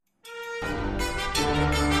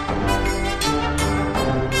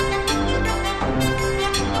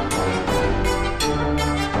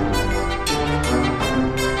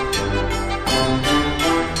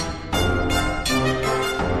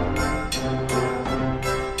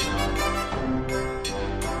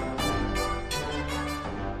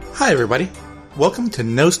Hi everybody, welcome to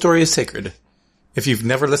No Story is Sacred. If you've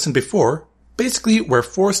never listened before, basically we're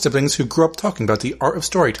four siblings who grew up talking about the art of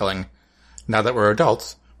storytelling. Now that we're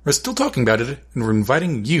adults, we're still talking about it and we're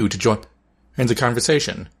inviting you to join in the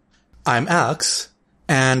conversation. I'm Alex,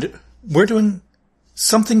 and we're doing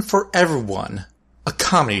something for everyone, a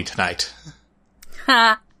comedy tonight.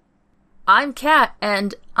 Ha! I'm Kat,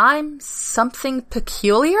 and I'm something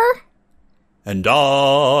peculiar? And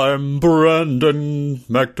I'm Brendan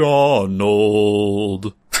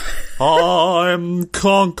MacDonald. I'm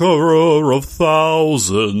conqueror of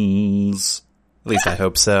thousands. At least I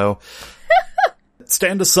hope so.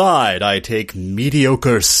 Stand aside, I take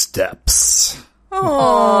mediocre steps.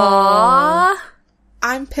 Aww.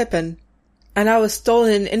 I'm Pippin, and I was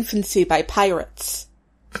stolen in infancy by pirates.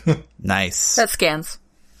 Nice. That scans.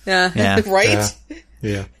 Yeah. Right?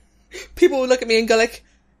 Yeah. People would look at me and go like,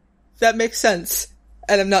 that makes sense.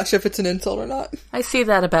 And I'm not sure if it's an insult or not. I see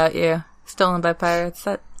that about you. Stolen by pirates.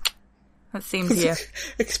 That seems you.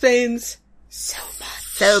 Explains so much.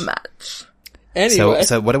 So much. Anyway.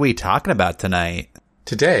 So what are we talking about tonight?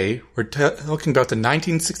 Today, we're talking about the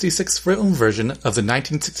 1966 film version of the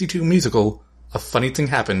 1962 musical, A Funny Thing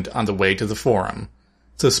Happened on the Way to the Forum.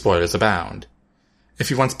 So spoilers abound. If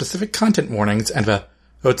you want specific content warnings and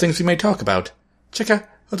about things we may talk about, check out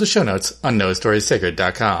the show notes on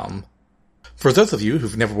nostoriesacred.com. For those of you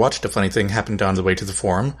who've never watched A Funny Thing Happened on the Way to the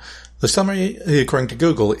Forum, the summary, according to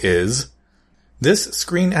Google, is: this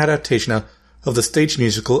screen adaptation of the stage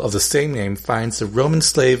musical of the same name finds the Roman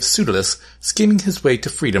slave Pseudolus scheming his way to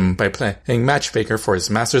freedom by playing matchmaker for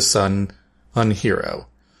his master's son, Hero,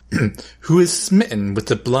 who is smitten with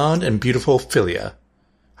the blonde and beautiful Philia.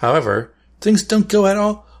 However, things don't go at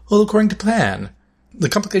all according to plan. The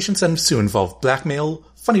complications that ensue involve blackmail,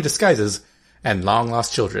 funny disguises, and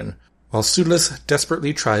long-lost children, while Pseudolus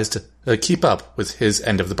desperately tries to keep up with his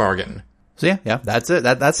end of the bargain. So yeah, that's it.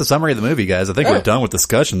 That's the summary of the movie, guys. I think we're done with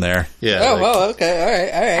discussion there. Yeah. Okay. All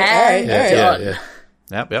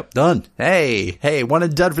right. Yep, done. Hey, one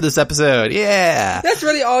and done for this episode. Yeah. That's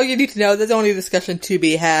really all you need to know. There's only discussion to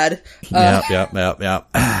be had. Yep.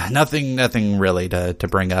 Nothing really to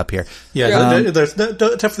bring up here. Yeah, there's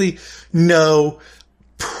definitely no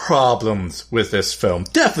problems with this film.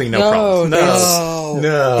 Definitely no problems. No.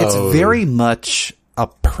 It's very much a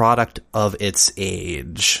product of its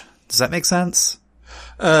age. Does that make sense?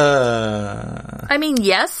 I mean,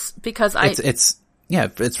 yes, because it's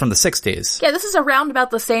from the 60s. Yeah, this is around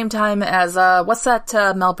about the same time as, what's that,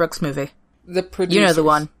 Mel Brooks movie? The Producers. You know the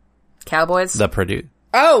one. Cowboys?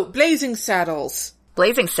 Oh, Blazing Saddles.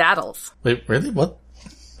 Blazing Saddles. Wait, really? What?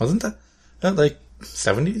 Wasn't that like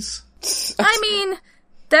 70s? I mean,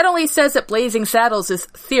 that only says that Blazing Saddles is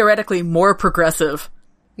theoretically more progressive.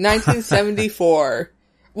 1974.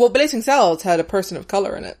 Well, Blazing Saddles had a person of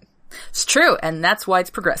color in it. It's true, and that's why it's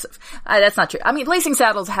progressive. That's not true. I mean, Blazing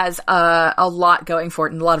Saddles has a lot going for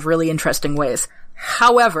it in a lot of really interesting ways.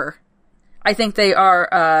 However, I think they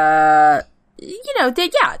are,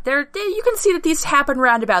 you can see that these happen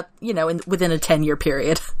around about, within a 10-year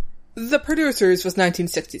period. The Producers was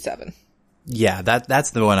 1967. Yeah,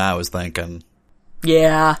 that's the one I was thinking.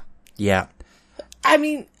 Yeah. I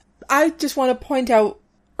mean, I just want to point out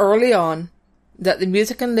early on that the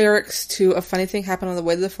music and lyrics to A Funny Thing Happened on the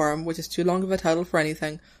Way to the Forum, which is too long of a title for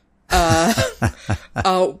anything,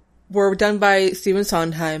 were done by Stephen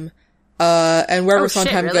Sondheim, and wherever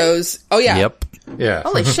Sondheim really? goes. Oh yeah. Yep. Yeah.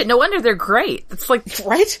 Holy shit, no wonder they're great. It's like,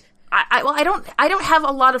 Right? I don't have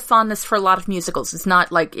a lot of fondness for a lot of musicals. It's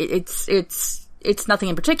not like, it's nothing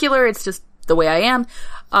in particular, it's just the way I am.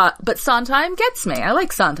 But Sondheim gets me. I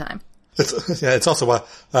like Sondheim. It's also why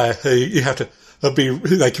you have to be,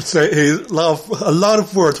 like you say, a lot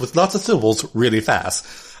of words with lots of syllables really fast.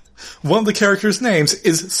 One of the characters' names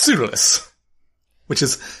is Pseudolus, which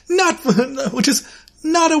is not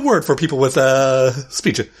a word for people with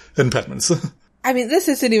speech impediments. I mean, this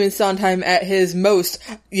isn't even Sondheim at his most,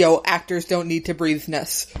 actors don't need to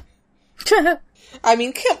breathe-ness. I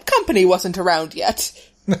mean, Company wasn't around yet.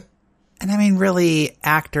 And I mean, really,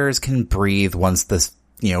 actors can breathe once this,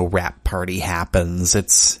 rap party happens.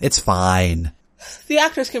 It's fine. The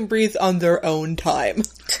actors can breathe on their own time.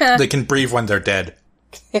 They can breathe when they're dead.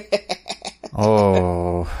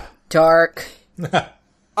 Oh. Dark.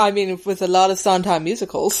 I mean, with a lot of Sondheim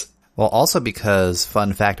musicals. Well, also because,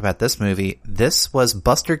 fun fact about this movie, this was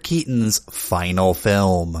Buster Keaton's final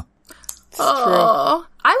film. Oh,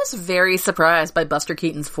 I was very surprised by Buster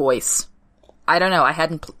Keaton's voice. I don't know, I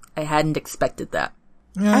hadn't expected that.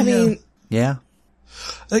 Yeah, I mean... Yeah.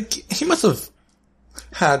 Like, he must have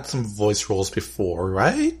had some voice roles before,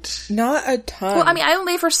 right? Not a ton. Well, I mean, I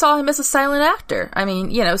only ever saw him as a silent actor. I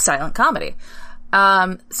mean, silent comedy.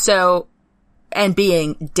 And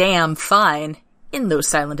being damn fine in those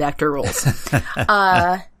silent actor roles.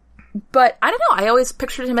 But I don't know. I always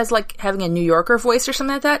pictured him as like having a New Yorker voice or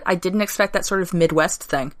something like that. I didn't expect that sort of Midwest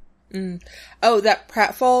thing. Oh, that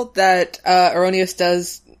pratfall that Erroneous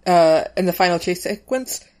does in the final chase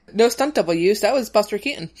sequence. No stunt double use. That was Buster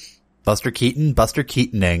Keaton. Buster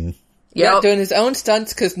Keatoning. Yeah, Yep. doing his own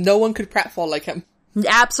stunts because no one could pratfall like him.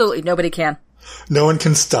 Absolutely. Nobody can. No one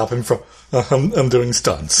can stop him from, I'm doing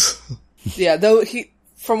stunts. Yeah, though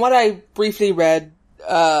from what I briefly read,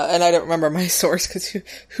 and I don't remember my source because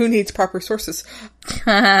who needs proper sources?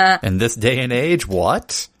 In this day and age,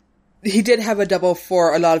 what? He did have a double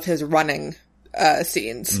for a lot of his running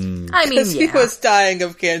scenes. I mean, Because he was dying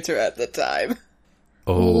of cancer at the time.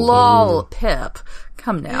 Oh, Lol, Pip.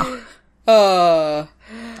 Come now.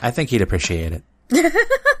 I think he'd appreciate it.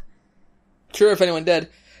 True, if anyone did.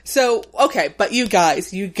 So, okay, but you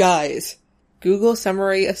guys, Google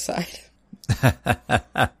summary aside.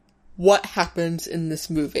 What happens in this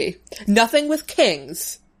movie? Nothing with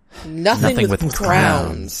kings. Nothing with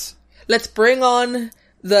crowns. Let's bring on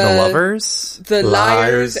the lovers? the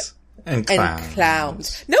liars, and and clowns.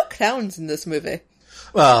 clowns. No clowns in this movie.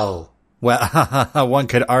 Well, one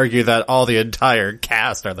could argue that all the entire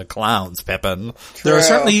cast are the clowns, Pippin. there are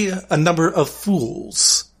certainly a number of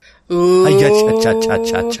fools. Ooh.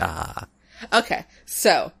 Cha-cha-cha-cha-cha. Okay,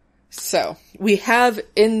 so we have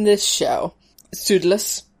in this show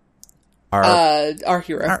Pseudolus, our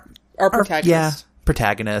hero, our protagonist. Yeah,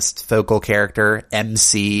 protagonist, focal character,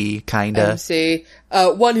 MC, kinda, MC,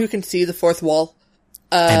 one who can see the fourth wall.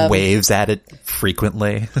 and waves at it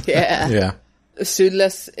frequently. Yeah. Yeah.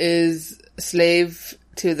 Pseudolus is slave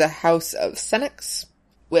to the house of Senex,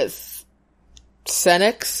 with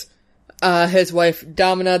Senex, his wife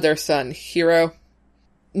Domina, their son Hero.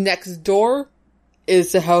 Next door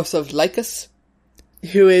is the house of Lycus,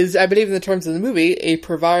 who is, I believe in the terms of the movie, a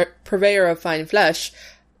purveyor of fine flesh.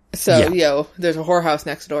 So, there's a whorehouse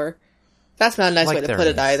next door. That's not a nice way to put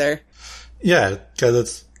it either. Yeah, because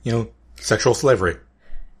it's, sexual slavery.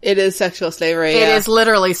 It is sexual slavery. It is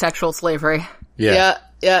literally sexual slavery. Yeah.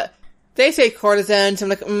 Yeah. They say courtesans. I'm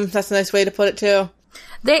like, that's a nice way to put it too.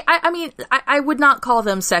 I would not call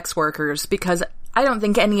them sex workers because I don't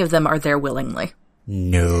think any of them are there willingly.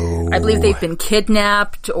 No. I believe they've been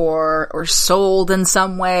kidnapped or sold in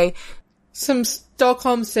some way. Some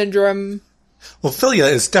Stockholm syndrome. Well,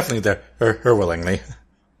 Philia is definitely there, her willingly.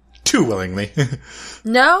 Too willingly.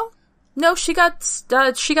 No, she got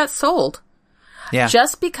sold. Yeah.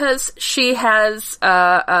 Just because she has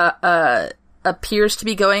appears to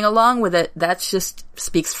be going along with it, that just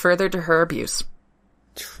speaks further to her abuse.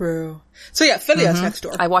 True. So yeah, Philia's next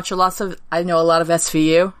door. I know a lot of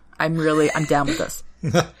SVU. I'm down with this.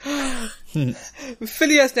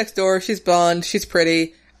 Philia's next door. She's blonde. She's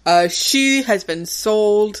pretty. She has been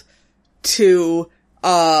sold to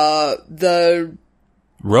the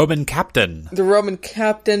Roman captain.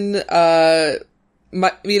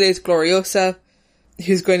 Miles Gloriosa,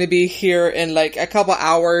 who's going to be here in like a couple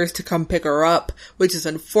hours to come pick her up, which is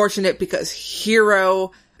unfortunate because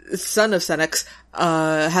Hero, son of Senex,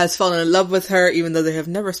 has fallen in love with her, even though they have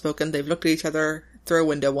never spoken. They've looked at each other through a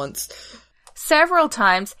window once. Several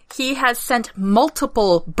times, he has sent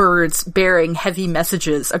multiple birds bearing heavy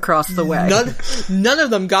messages across the way. None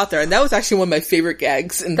of them got there, and that was actually one of my favorite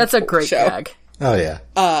gags in That's the a great show. gag. Oh, yeah.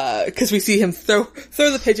 Because we see him throw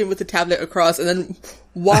the pigeon with the tablet across, and then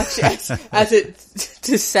watch as it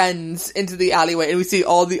descends into the alleyway, and we see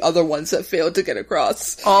all the other ones that failed to get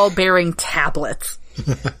across. All bearing tablets.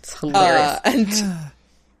 It's hilarious.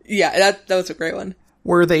 Yeah, that was a great one.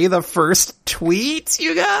 Were they the first tweets,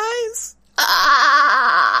 you guys?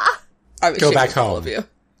 I was Go ashamed back of all home. of you.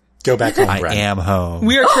 Go back home, I Brent. am home.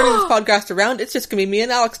 We are turning this podcast around. It's just gonna be me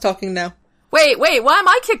and Alex talking now. Wait, why am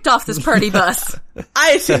I kicked off this party bus?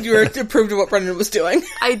 I assumed you were approved of what Brendan was doing.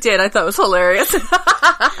 I did. I thought it was hilarious.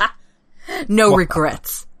 No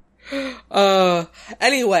regrets.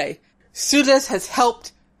 Anyway, Pseudolus has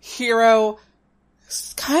helped Hero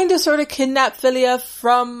kind of sort of kidnap Philia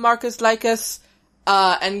from Marcus Lycus,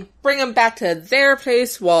 and bring him back to their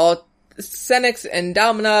place while Senex and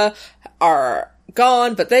Domina are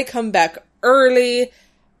gone, but they come back early,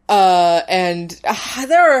 and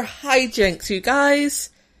there are hijinks, you guys.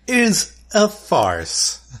 It is a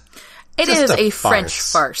farce. It Just is a a French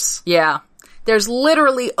farce. Yeah. There's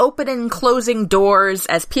literally open and closing doors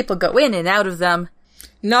as people go in and out of them.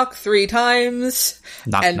 Knock 3 times,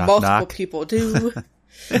 Knock, and knock, multiple knock. people do.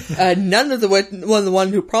 None of the one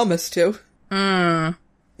who promised to.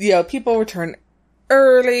 People return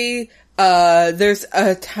early. There's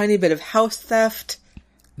a tiny bit of house theft.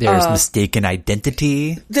 There's mistaken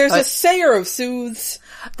identity. There's a sayer of soothes.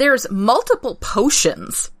 There's multiple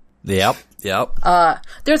potions. Yep.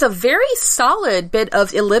 There's a very solid bit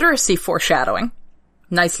of illiteracy foreshadowing.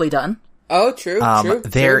 Nicely done. Oh, true.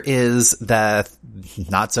 There is the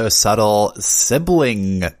not so subtle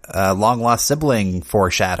sibling, long lost sibling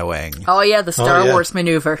foreshadowing. Oh yeah, the Star Wars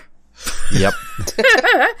maneuver. Yep.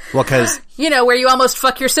 Well, cause where you almost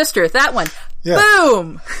fuck your sister. That one. Yeah.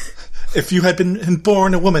 Boom. If you had been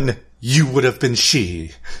born a woman, you would have been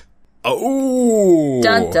she. oh,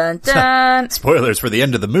 Dun dun dun. spoilers for the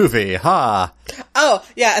end of the movie, ha! Oh,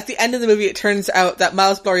 yeah, at the end of the movie, it turns out that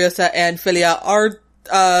Miles Gloriosa and Philia are,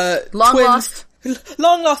 Long twins. lost.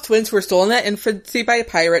 Long lost twins who were stolen at infancy by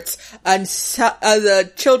pirates, and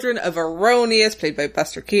the children of Aronius, played by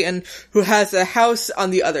Buster Keaton, who has a house on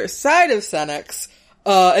the other side of Senex,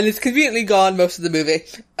 and is conveniently gone most of the movie,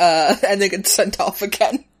 and then gets sent off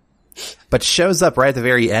again. But shows up right at the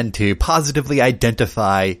very end to positively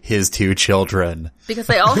identify his two children. Because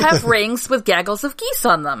they all have rings with gaggles of geese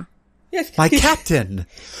on them. Yes, My captain!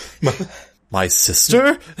 My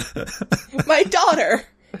sister? my daughter!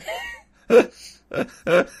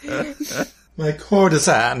 My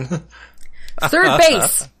courtesan. Third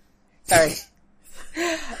base. Sorry.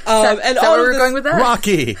 And Is that all where of we're this, going with that?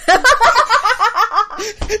 Rocky!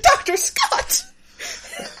 Dr. Scott!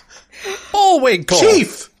 Bullwinkle!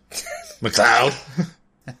 Chief! McCloud.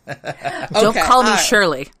 Don't Okay, call me all right.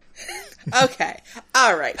 Shirley. Okay,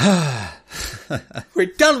 alright. We're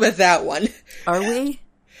done with that one. Are we?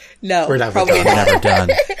 No, We're never probably done. not. Never done.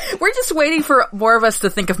 We're just waiting for more of us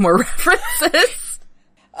to think of more references.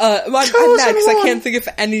 I'm next. I can't think of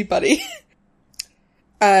anybody.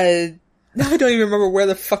 Now I don't even remember where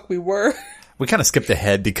the fuck we were. We kind of skipped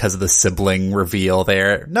ahead because of the sibling reveal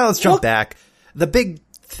there. No, let's jump back. The big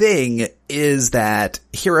thing is that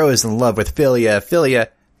Hero is in love with Philia. Philia,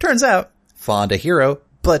 turns out, fond of Hero,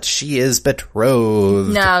 but she is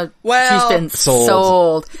betrothed. No, Well, she's been sold.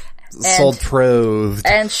 sold. Betrothed.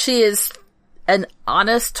 And she is an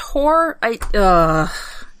honest whore? I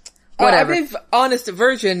whatever. believe Honest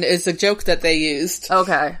Virgin is a joke that they used.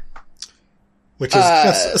 Okay. Which is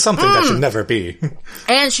just something that should never be.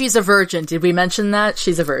 And she's a virgin. Did we mention that?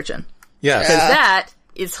 She's a virgin. Yes. Yeah. That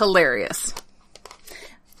is hilarious.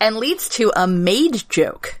 And leads to a maid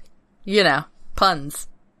joke. Puns.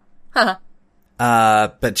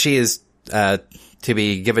 But she is, to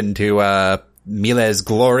be given to, Miles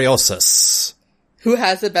Gloriosus. Who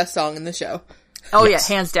has the best song in the show? Oh Yes.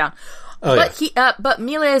 yeah, hands down. Oh, But yeah. but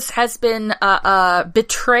Miles has been,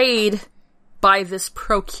 betrayed by this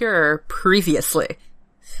procure previously.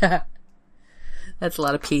 That's a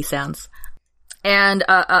lot of P sounds. And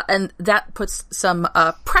that puts some,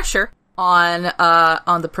 pressure on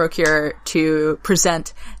the procure to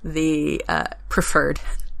present the, preferred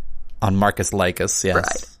On Marcus Lycus, yes.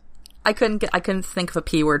 bride. I couldn't think of a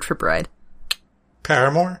P word for bride.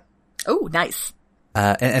 Paramore? Oh, nice.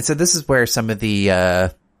 And so this is where some of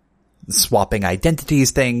the, swapping identities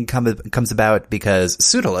thing comes about because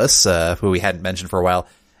Pseudolus, who we hadn't mentioned for a while,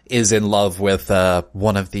 is in love with,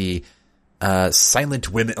 one of the, silent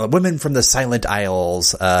women from the Silent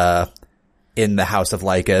Isles, in the House of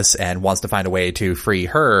Lycus and wants to find a way to free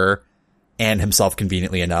her and himself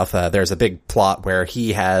conveniently enough. There's a big plot where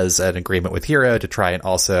he has an agreement with Hero to try and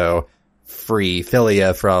also free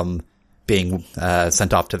Philia from being,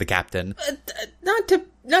 sent off to the captain. Not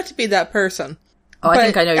to be that person. Oh, I But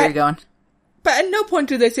think I know where you're going. But at no point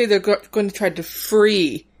do they say they're going to try to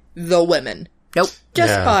free the women. Nope. Just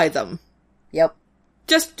Yeah. buy them. Yep.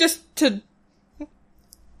 Just to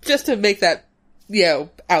make that,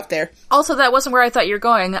 out there. Also, that wasn't where I thought you were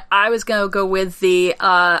going. I was going to go with the,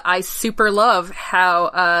 I super love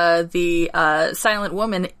how, the, silent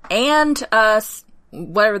woman and,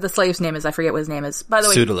 whatever the slave's name is, I forget what his name is. By the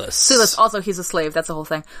way, Pseudolus, also he's a slave, that's the whole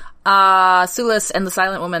thing. Pseudolus and the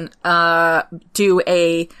silent woman, do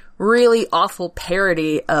a really awful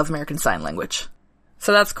parody of American Sign Language.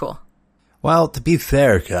 So that's cool. Well, to be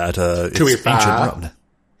fair, Kat, it's be ancient fair.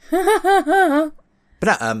 Rome.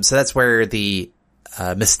 But so that's where the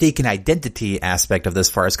mistaken identity aspect of this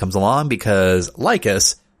farce comes along because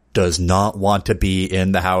Lycus does not want to be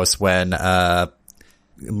in the house when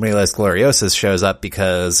Miles Gloriosus shows up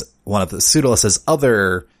because one of the Pseudolus's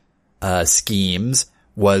other schemes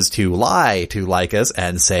was to lie to Lycus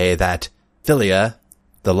and say that Philia,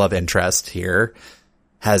 the love interest here,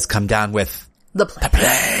 has come down with The plague.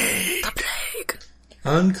 plague. The plague.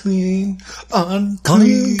 Unclean.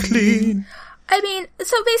 Unclean. I mean,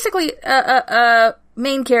 so basically,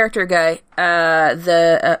 main character guy,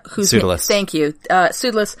 who's Pseudolus. Thank you.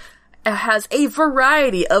 Pseudolus has a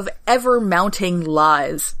variety of ever-mounting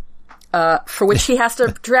lies, for which he has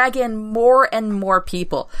to drag in more and more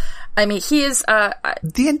people. I mean, he is,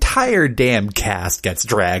 The entire damn cast gets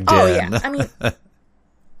dragged in. oh yeah. I mean,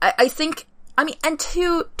 I think, and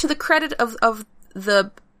to the credit of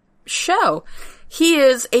the show, he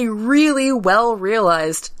is a really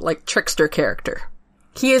well-realized, like, trickster character.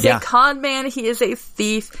 He is a con man, he is a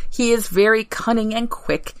thief, he is very cunning and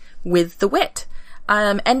quick with the wit.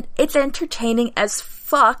 And it's entertaining as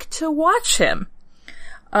fuck to watch him.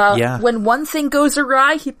 When one thing goes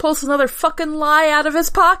awry, he pulls another fucking lie out of his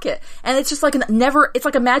pocket. And it's just like it's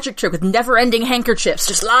like a magic trick with never-ending handkerchiefs,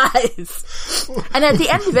 just lies. And at the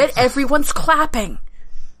end of it, everyone's clapping.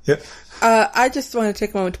 Yeah. I just want to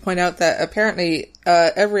take a moment to point out that apparently,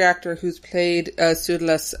 every actor who's played,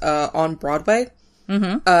 Pseudolus, on Broadway,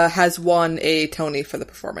 has won a Tony for the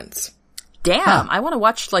performance. Damn, I want to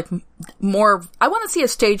watch, like, more. I want to see a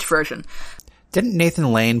stage version. Didn't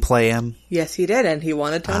Nathan Lane play him? Yes, he did, and he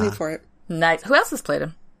won a Tony for it. Nice. Who else has played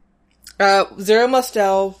him? Zero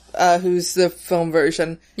Mostel, who's the film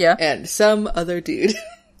version. Yeah. And some other dude.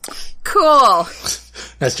 Cool.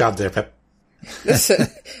 Nice job there, Pep.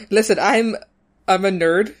 Listen, I'm a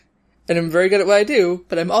nerd, and I'm very good at what I do,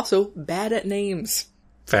 but I'm also bad at names.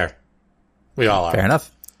 Fair. We all are. Fair enough.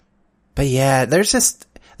 But yeah, there's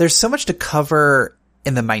so much to cover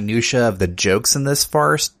in the minutia of the jokes in this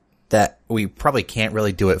farce that we probably can't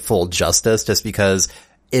really do it full justice, just because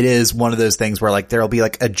it is one of those things where, like, there'll be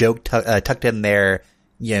like a joke tucked in there,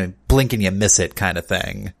 you know, blink and you miss it kind of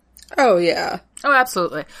thing. Oh yeah. Oh,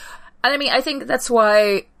 absolutely. And I mean, I think that's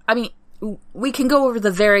why, we can go over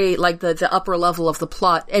the very, like, the upper level of the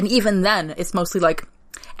plot, and even then, it's mostly like,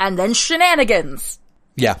 and then shenanigans.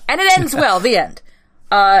 Yeah. And it ends well, the end.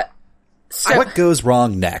 So, What goes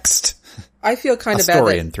wrong next? I feel kind A of bad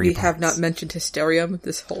story in that 3 we have parts. not mentioned Hysterium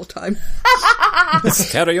this whole time.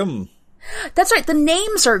 Hysterium. that's right, the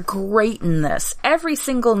names are great in this. Every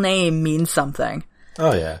single name means something.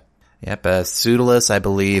 Oh, yeah. Yep, Pseudolus, I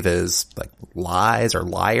believe, is like lies or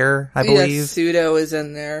liar, I believe. Yeah, Pseudo is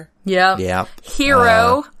in there. Yeah. Yeah.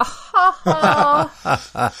 Hero.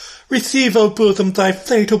 Receive, O bosom, thy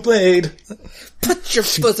fatal blade. Put your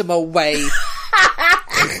bosom away.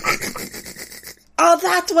 Oh,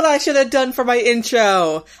 that's what I should have done for my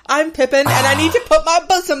intro. I'm Pippin, and I need to put my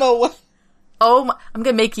bosom away. Oh, I'm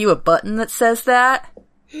gonna make you a button that says that.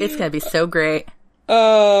 It's gonna be so great.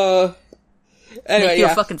 Anyway, Make you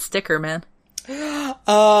yeah. a fucking sticker, man.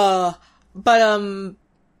 But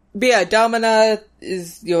yeah, Domina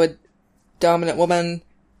is, a dominant woman.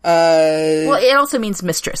 Well, it also means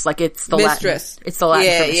mistress. Like, it's the Mistress. Latin. It's the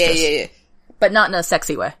Latin for mistress. Yeah. But not in a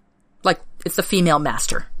sexy way. Like, it's the female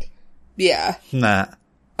master. Yeah. Nah.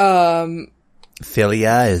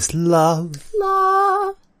 Philia is love.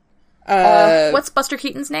 Love. What's Buster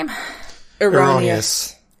Keaton's name?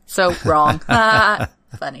 Erroneous. So wrong.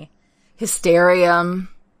 Funny. Hysterium.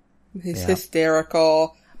 He's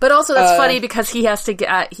hysterical. But also that's funny because he has to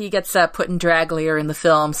get, he gets put in drag later in the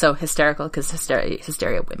film, so hysterical because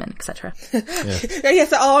hysteria women, etc. He has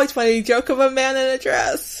the always funny joke of a man in a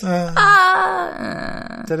dress. Not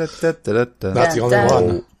the only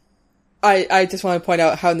one. I just want to point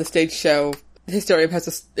out how in the stage show, Hysterium has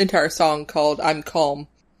this entire song called I'm Calm.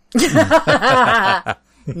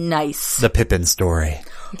 Nice. The Pippin story.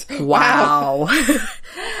 Wow.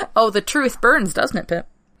 Oh, the truth burns, doesn't it, Pip?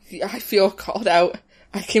 I feel called out.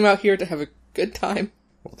 I came out here to have a good time.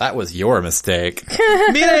 Well, that was your mistake.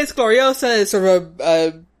 Miles Gloriosa is sort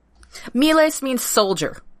of Miles means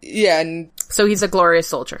soldier. yeah, and So he's a glorious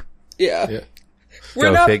soldier. yeah.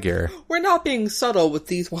 Go figure. We're not being subtle with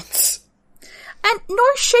these ones. And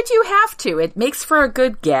nor should you have to. It makes for a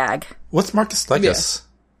good gag. What's Marcus Lecus?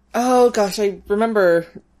 Oh gosh, I remember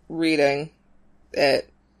reading it.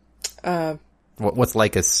 What's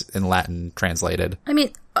Lycus in Latin translated? I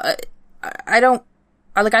mean, I don't...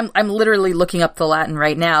 I'm literally looking up the Latin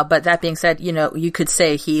right now, but that being said, you could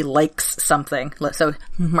say he likes something. So,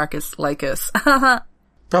 Marcus Lycus.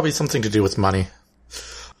 Probably something to do with money.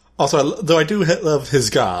 Also, though I do love his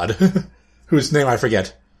god, whose name I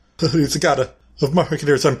forget. He's a god of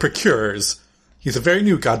marketers and procurers. He's a very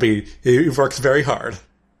new god, but he works very hard.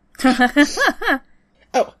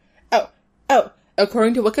 Oh.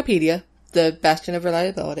 According to Wikipedia, the bastion of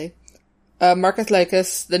reliability, Marcus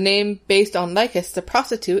Lycus, the name based on Lycus, the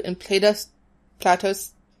prostitute in Plato's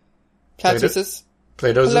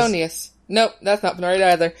Polonius. Nope, that's not right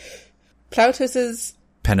either. Plautus's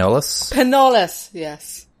Penolus?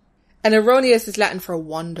 yes. And erroneous is Latin for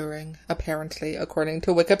wandering, apparently, according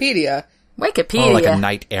to Wikipedia. Wikipedia. Oh, like a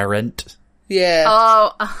knight errant. Yeah.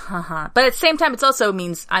 Oh, but at the same time, it also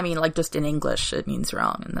means, like just in English, it means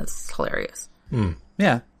wrong, and that's hilarious.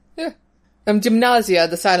 Yeah. Yeah. Gymnasia,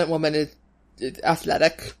 the silent woman, is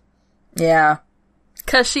athletic. Yeah.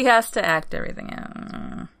 'Cause she has to act everything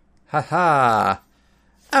out. Haha.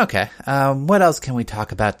 Okay. What else can we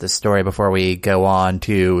talk about this story before we go on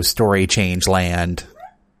to Story Change Land?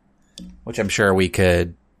 Which I'm sure we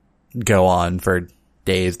could go on for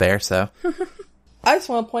days there, so. I just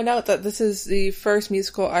want to point out that this is the first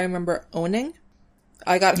musical I remember owning.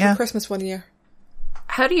 I got it for Christmas one year.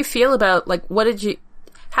 How do you feel about, like,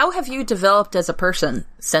 how have you developed as a person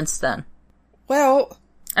since then? Well,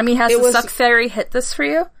 I mean, has the Suck Fairy hit this for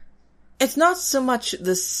you? it's not so much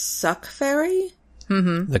the Suck Fairy.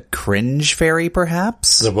 The Cringe Fairy,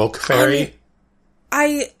 perhaps? The Woke Fairy.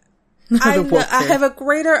 I have a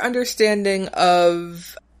greater understanding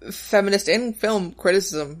of feminist and film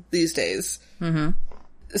criticism these days. Mm-hmm.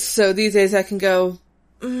 So these days I can go,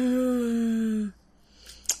 really?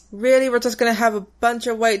 We're just going to have a bunch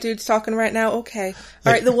of white dudes talking right now? Okay.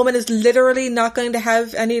 All right, the woman is literally not going to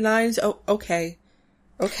have any lines? Oh, okay.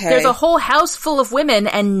 Okay. There's a whole house full of women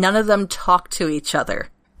and none of them talk to each other.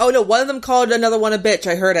 Oh no, one of them called another one a bitch.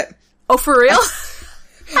 I heard it. Oh, for real?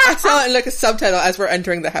 I saw it in like a subtitle as we're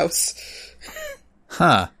entering the house.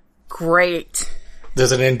 Huh. Great.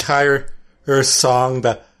 There's an entire song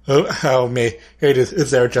that, how made is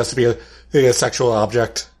there just to be a sexual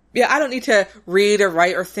object? Yeah, I don't need to read or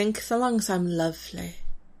write or think so long as I'm lovely.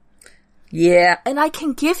 Yeah. And I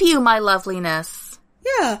can give you my loveliness.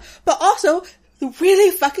 Yeah, but also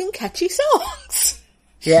really fucking catchy songs.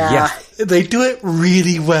 Yeah. They do it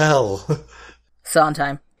really well.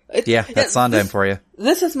 Sondheim. Yeah, that's Sondheim for you.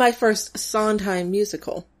 This is my first Sondheim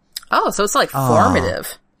musical. Oh, so it's like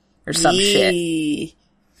formative or some shit.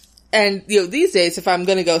 And, these days, if I'm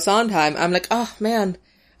gonna go Sondheim, I'm like, oh man,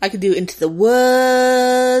 I could do Into the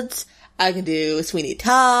Woods, I can do Sweeney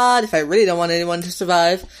Todd, if I really don't want anyone to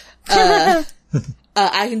survive. I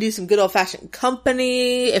can do some good old-fashioned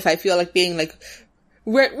Company, if I feel like being, like,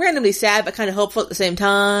 randomly sad, but kind of hopeful at the same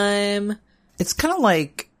time. It's kind of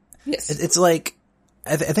like, Yes. it's like,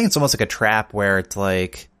 I think it's almost like a trap where it's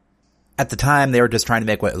like, at the time they were just trying to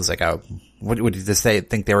make what was like what would you just say,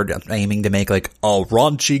 think they were aiming to make like a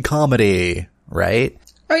raunchy comedy, right?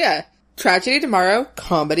 Oh yeah. Tragedy tomorrow,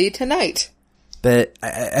 comedy tonight. But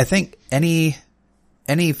I think any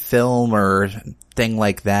film or thing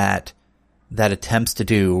like that attempts to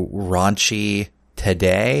do raunchy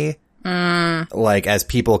today, like as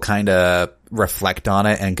people kind of reflect on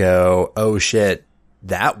it and go, oh shit,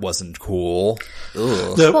 that wasn't cool.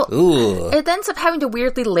 Ugh. Well, it ends up having to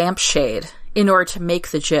weirdly lampshade in order to make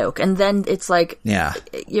the joke. And then it's like,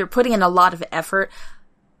 you're putting in a lot of effort.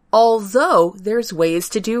 Although there's ways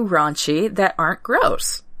to do raunchy that aren't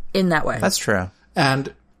gross in that way. That's true.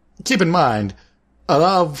 And keep in mind, a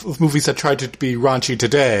lot of movies that try to be raunchy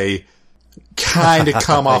today kind of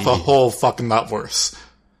come off a whole fucking lot worse.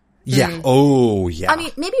 Yeah. Oh, yeah. I mean,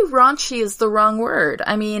 maybe raunchy is the wrong word.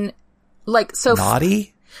 I mean, like, so...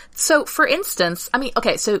 Naughty? So, for instance, I mean,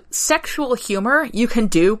 okay, so sexual humor you can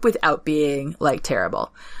do without being, like,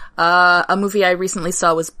 terrible. A movie I recently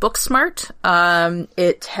saw was Booksmart.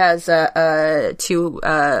 It has, two,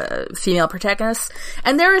 female protagonists.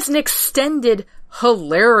 And there is an extended,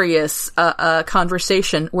 hilarious,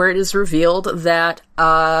 conversation where it is revealed that,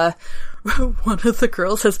 one of the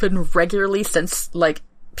girls has been regularly since, like,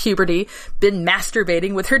 puberty, been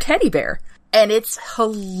masturbating with her teddy bear. And it's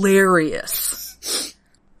hilarious.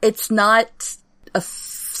 It's not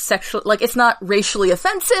sexual, like, it's not racially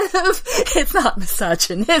offensive. It's not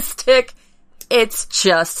misogynistic. It's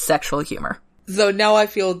just sexual humor. So now I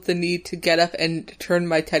feel the need to get up and turn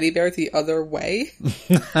my teddy bear the other way.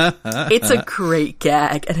 It's a great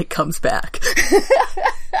gag, and it comes back.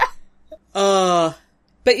 But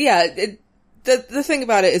yeah, the thing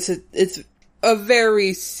about it is it's a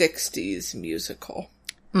very 60s musical.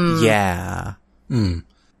 Yeah.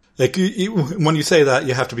 Like, when you say that,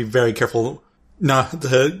 you have to be very careful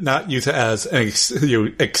not use it as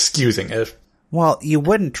excusing it. Well, you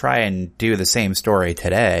wouldn't try and do the same story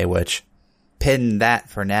today, which pin that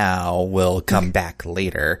for now, will come back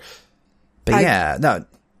later. But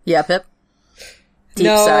Yeah, Pip? Deep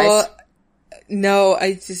No, sighs. no,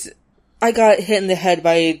 I got hit in the head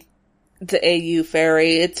by the AU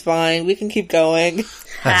fairy. It's fine. We can keep going.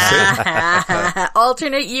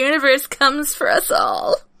 Alternate universe comes for us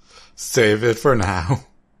all. Save it for now.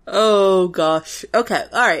 Oh gosh. Okay.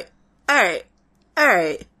 Alright.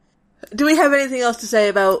 Do we have anything else to say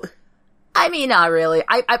about... I mean, not really.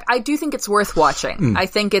 I do think it's worth watching. I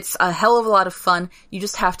think it's a hell of a lot of fun. You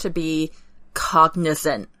just have to be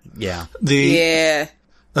cognizant. Yeah. Yeah.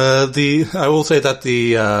 I will say that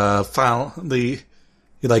the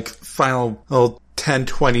final 10,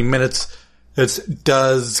 20 minutes, it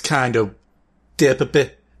does kind of dip a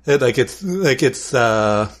bit.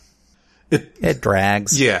 It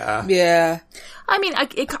drags. Yeah. Yeah. I mean, I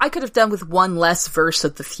could have done with one less verse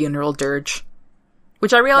of the funeral dirge,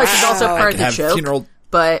 which I realize is also Wow. part of the joke.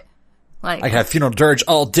 But I could have funeral dirge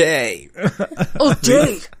all day. oh,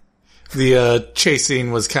 day. The chase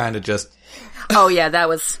scene was kind of just... Oh yeah, that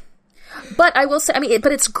was. But I will say, I mean,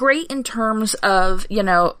 but it's great in terms of, you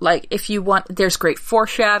know, like if you want, there's great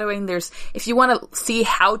foreshadowing. If you want to see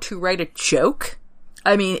how to write a joke,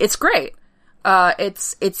 I mean, it's great.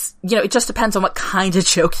 It's you know, it just depends on what kind of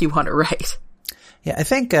joke you want to write. Yeah, I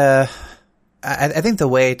think I think the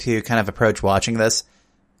way to kind of approach watching this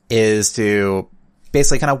is to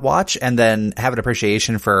basically kind of watch and then have an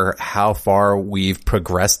appreciation for how far we've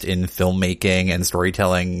progressed in filmmaking and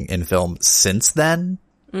storytelling in film since then.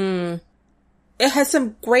 It has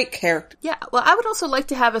some great character. Yeah, well, I would also like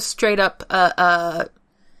to have a straight up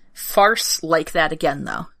farce like that again,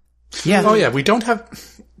 though. Yeah. Oh yeah, we don't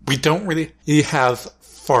really have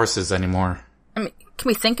farces anymore. I mean, can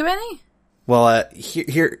we think of any? Well,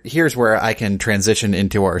 here's where I can transition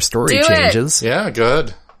into our story Do it. changes. Yeah,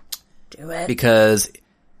 good. Do it. Because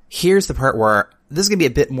here's the part where this is going to be a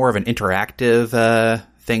bit more of an interactive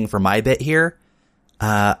thing for my bit here.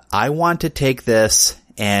 I want to take this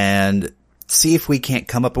and see if we can't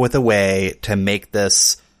come up with a way to make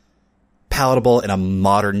this palatable in a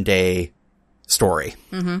modern day story.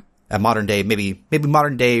 Mm-hmm. A modern day, maybe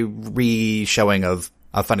modern day re-showing of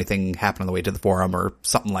a funny thing happened on the way to the forum or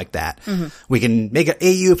something like that. Mm-hmm. We can make it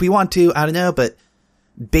AU if we want to, I don't know, but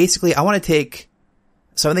basically I want to take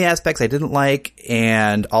some of the aspects I didn't like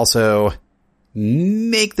and also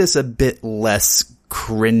make this a bit less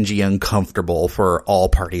cringy uncomfortable for all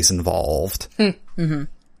parties involved. Mm-hmm.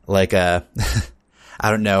 Like, I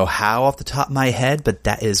don't know how off the top of my head, but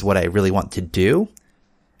that is what I really want to do.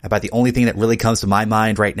 About the only thing that really comes to my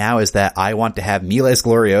mind right now is that I want to have Miles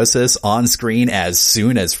Gloriosus on screen as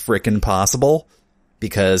soon as frickin' possible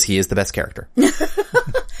because he is the best character.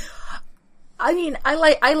 I mean,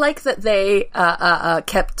 I like that they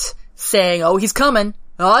kept saying, "Oh, he's coming!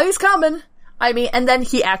 Oh, he's coming!" I mean, and then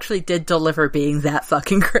he actually did deliver, being that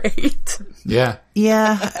fucking great. Yeah.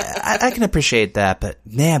 Yeah, I can appreciate that, but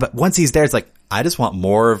man, but once he's there, it's like I just want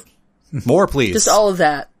more, please. Just all of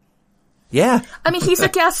that. Yeah. I mean, he's a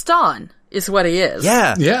Gaston, is what he is.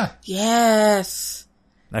 Yeah. Yeah. Yes.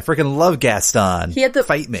 I freaking love Gaston. He had the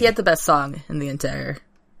Fight me. He had the best song in the entire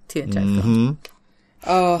film. Mm-hmm.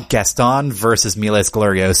 Oh, Gaston versus Miles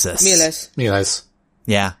Gloriosus. Miles.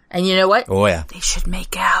 Yeah. And you know what? Oh yeah. They should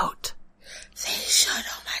make out. They should.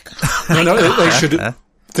 Oh my god. No,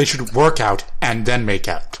 they should work out and then make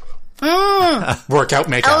out. Work out,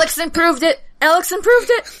 make out. Alex improved it.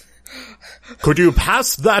 Could you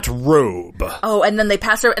pass that robe? Oh, and then they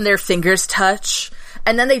pass her and their fingers touch.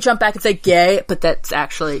 And then they jump back and say gay, but that's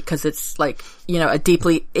actually because it's like, you know, a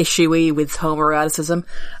deeply issue-y with homoeroticism.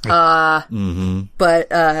 But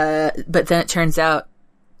then it turns out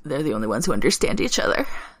they're the only ones who understand each other.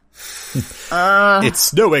 It's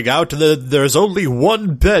snowing out. There's only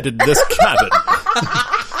one bed in this cabin.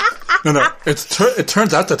 No. It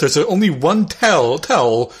turns out that there's only one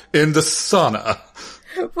towel in the sauna.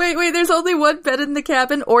 Wait, there's only one bed in the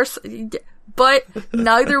cabin, but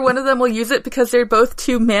neither one of them will use it because they're both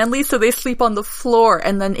too manly, so they sleep on the floor,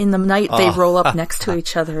 and then in the night they roll up next to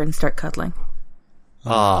each other and start cuddling.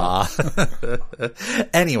 Ah.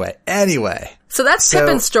 Anyway. So that's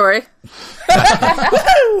Pippin's story.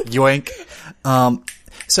 Yoink.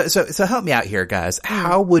 So help me out here, guys.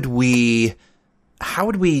 How would we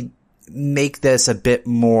make this a bit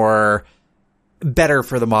more better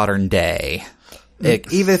for the modern day?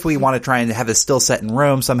 Like, even if we want to try and have it still set in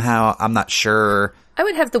Rome somehow, I'm not sure. I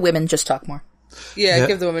would have the women just talk more. Yeah,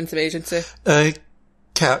 give the women some agency.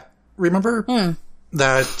 Kat, remember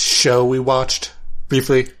that show we watched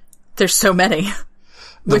briefly? There's so many.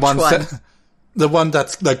 Which one? The one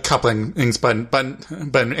that's like couplings, but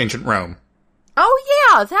in ancient Rome.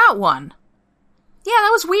 Oh yeah, that one. Yeah,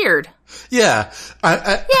 that was weird. Yeah,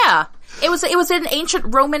 Yeah, it was an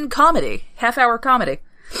ancient Roman comedy, half-hour comedy.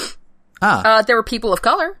 There were people of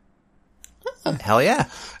color. Hell yeah.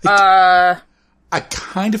 I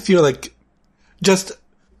kind of feel like just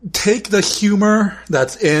take the humor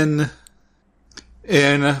that's in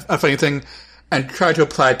a funny thing and try to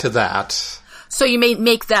apply it to that. So you may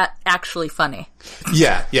make that actually funny.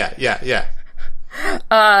 Yeah. Yeah,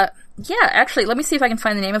 actually, let me see if I can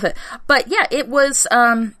find the name of it. But yeah, it was,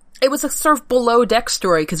 it was a sort of below deck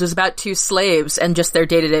story because it was about two slaves and just their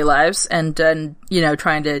day-to-day lives and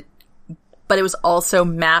trying to, but it was also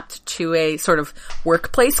mapped to a sort of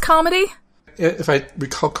workplace comedy. If I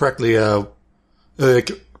recall correctly,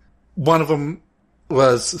 like one of them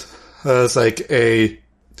was like a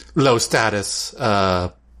low status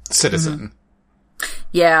citizen.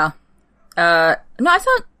 Yeah. No, I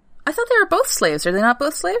thought they were both slaves. Are they not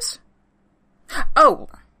both slaves? Oh.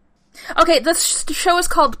 Okay, the show is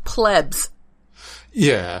called Plebs.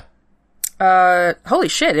 Yeah. Holy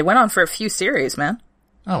shit, it went on for a few series, man.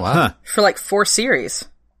 Oh, wow. For like 4 series.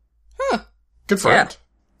 Good for Yeah. it.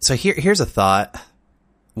 So here's a thought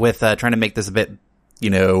with trying to make this a bit,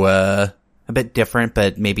 a bit different,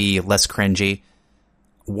 but maybe less cringy.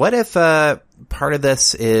 What if part of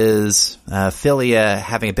this is Philia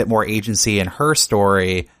having a bit more agency in her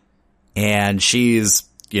story, and she's,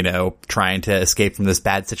 trying to escape from this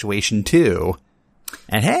bad situation too?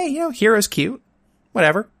 And hey, Hero's cute.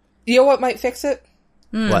 Whatever. You know what might fix it?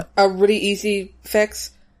 What? A really easy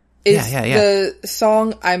fix is the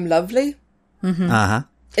song I'm Lovely. Uh-huh.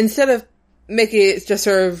 Instead of making it just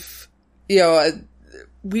sort of,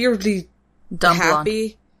 weirdly Dumb blonde.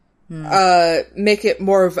 happy, make it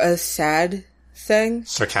more of a sad thing.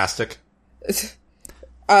 Sarcastic.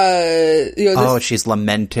 She's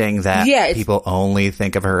lamenting that people only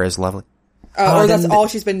think of her as lovely. Or that's then all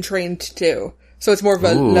she's been trained to do. So it's more of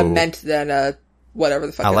a lament than a whatever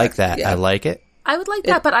the fuck. I like that. Yeah. I like it. I would like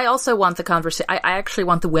that, but I also want the conversation. I actually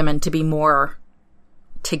want the women to be more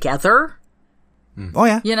together. Oh,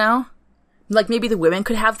 yeah. Like maybe the women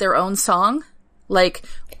could have their own song. Like,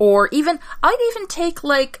 or even, I'd even take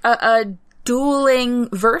like a dueling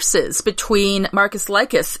verses between Marcus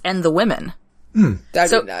Lycus and the women.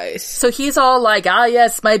 That'd be nice. So he's all like, ah,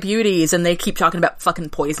 yes, my beauties, and they keep talking about fucking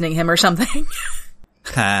poisoning him or something.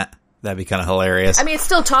 That'd be kind of hilarious. I mean, it's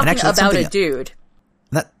still talking actually, that's about a something- dude.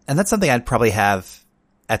 And that's something I'd probably have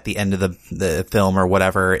at the end of the film or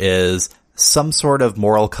whatever, is some sort of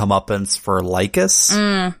moral comeuppance for Lycus.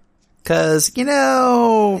 Cause,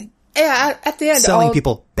 Yeah, at the end, selling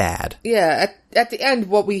people bad. Yeah, at the end,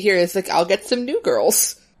 what we hear is like, I'll get some new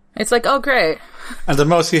girls. It's like, oh, great. And the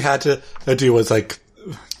most he had to do was, like,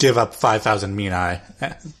 give up 5,000 Minai.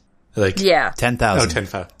 Like, Yeah. 10,000. No,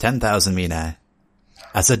 10,000. 10,000 Minai.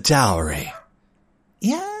 As a dowry.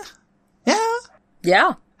 Yeah.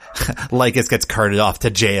 Yeah. Lycus gets carted off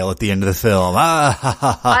to jail at the end of the film.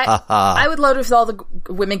 I would love if all the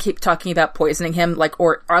women keep talking about poisoning him, like,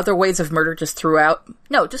 or are there ways of murder just throughout?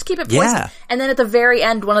 No, just keep it poison. Yeah. And then at the very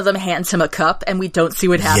end, one of them hands him a cup, and we don't see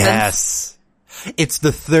what happens. Yes. It's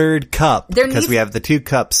the third cup. There Because needs- we have the 2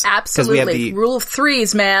 cups. 'Cause Absolutely. we have the, Rule of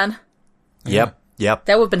threes, man. Yep.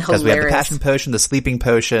 That would've been Because we have the hilarious. passion potion, the sleeping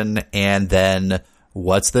potion, and then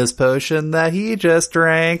what's this potion that he just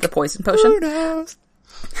drank? The poison potion. Who knows?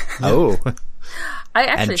 Oh. I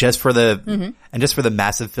actually, And just for the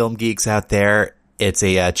massive film geeks out there, it's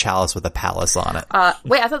a chalice with a palace on it.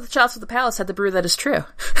 wait, I thought the chalice with the palace had the brew that is true.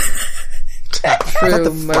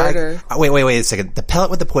 True murder. Wait a second. The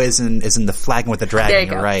pellet with the poison is in the flagon with the dragon. There you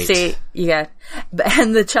You're go. right. See, you got,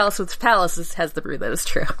 and the chalice with the palace has the brew that is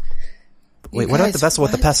true. Wait, what about the guys, vessel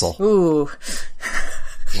with the what? pestle? Ooh.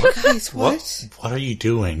 Guys, what? What are you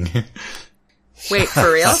doing? Wait,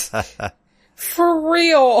 for real? For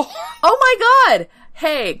real. Oh my god!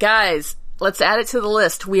 Hey, guys, let's add it to the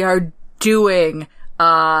list. We are doing,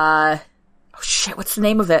 oh shit, what's the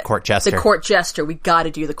name of it? Court Jester. The Court Jester. We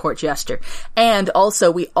gotta do the Court Jester. And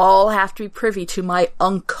also, we all have to be privy to my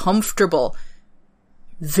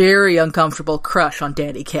very uncomfortable crush on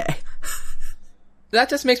Danny Kaye. That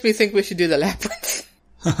just makes me think we should do the labyrinth.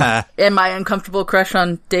 And my uncomfortable crush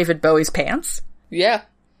on David Bowie's pants. Yeah.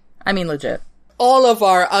 I mean, legit. All of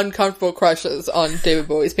our uncomfortable crushes on David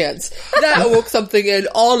Bowie's pants. That awoke something in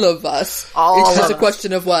all of us. It's just a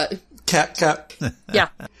question of what? Cat. Yeah.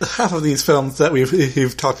 Half of these films that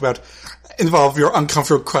we've talked about involve your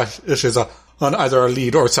uncomfortable crushes on either a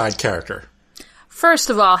lead or side character. First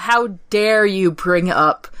of all, how dare you bring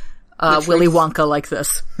up Willy Wonka like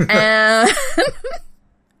this? And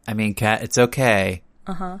I mean, Kat, it's okay.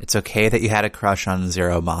 It's okay that you had a crush on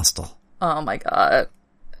Zero Mostel. oh my god.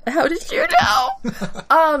 How did you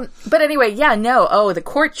know? But anyway, yeah, no. Oh, the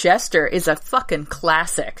Court Jester is a fucking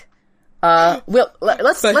classic.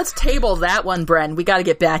 Let's table that one, Bren. We got to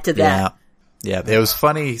get back to that. Yeah. It was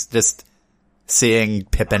funny just seeing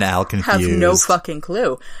Pip and Al confused. Have no fucking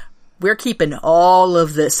clue. We're keeping all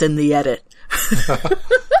of this in the edit.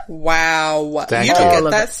 Wow. Thank you you. don't All get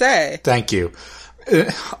of that say. Thank you.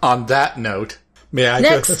 On that note, may I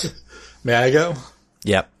Next. go? May I go?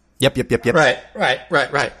 Yep.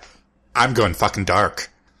 Right. I'm going fucking dark.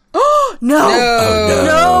 No. No.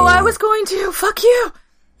 No, I was going to. Fuck you.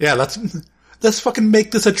 Yeah, let's fucking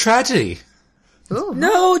make this a tragedy. Ooh.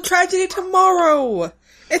 No, tragedy tomorrow.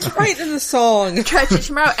 It's right in the song. Tragedy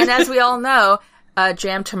tomorrow. And as we all know,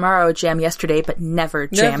 jam tomorrow, jam yesterday, but never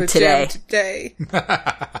jam Never today. jam today.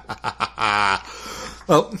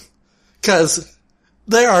 Well, because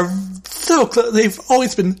they are so close. They've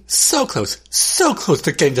always been so close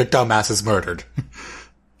to getting their dumbasses murdered.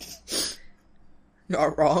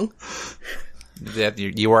 Not wrong. Yeah,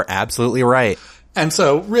 you are absolutely right. And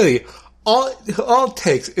so, really, all it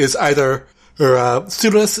takes is either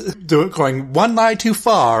Pseudolus going one line too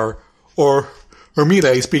far, or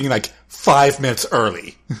Miles being like 5 minutes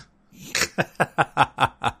early.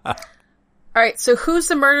 Alright, so who's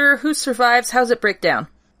the murderer? Who survives? How's it break down?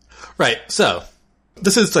 Right, so,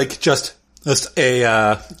 this is like just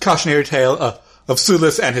a cautionary tale of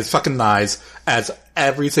Pseudolus and his fucking lies as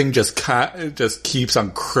everything just keeps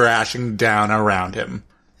on crashing down around him.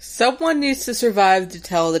 Someone needs to survive to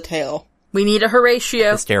tell the tale. We need a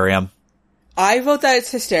Horatio. Hysterium. I vote that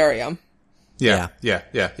it's Hysterium. Yeah.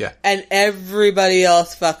 And everybody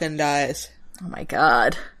else fucking dies. Oh my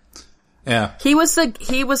god. Yeah. He was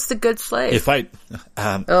the good slave. If I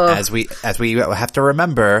As we have to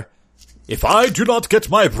remember, if I do not get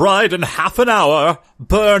my bride in half an hour,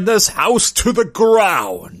 burn this house to the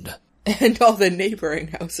ground. And all the neighboring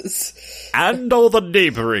houses. And all the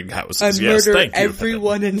neighboring houses. And Yes, murder thank you.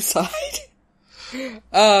 everyone inside.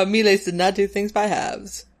 Miles did not do things by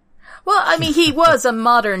halves. Well, I mean, he was a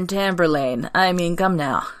modern Tamberlane. I mean, come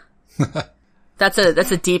now. That's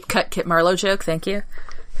a deep cut Kit Marlowe joke, thank you.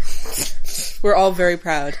 We're all very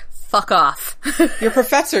proud. Fuck off. Your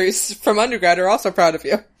professors from undergrad are also proud of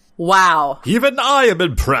you. Wow. Even I am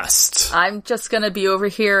impressed. I'm just gonna be over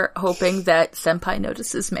here hoping that Senpai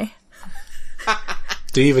notices me.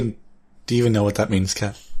 Do you even know what that means,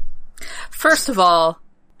 Kat? First of all,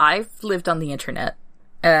 I've lived on the internet.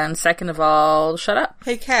 And second of all, shut up.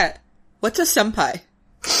 Hey, Kat, what's a senpai?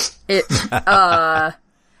 Hey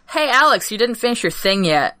Alex, you didn't finish your thing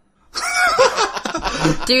yet.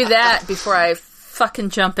 Do that before I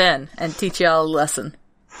fucking jump in and teach you all a lesson.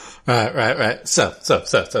 Right. So.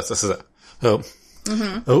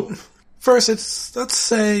 First, let's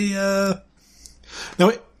say, no,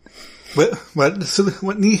 wait, what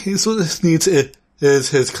Pseudolus needs is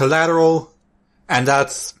his collateral, and I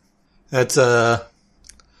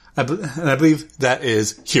believe that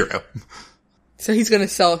is Hero. So he's gonna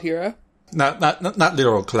sell Hero? Not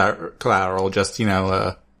literal collateral, just,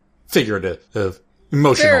 figurative,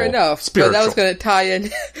 emotional, Fair enough, spiritual. but that was gonna tie in,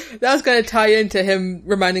 that was gonna tie into him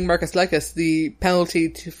reminding Marcus Lecus the penalty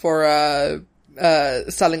for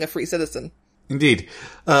selling a free citizen. Indeed.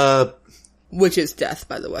 Which is death,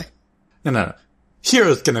 by the way. No.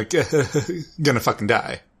 Hero's gonna fucking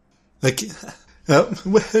die. Like,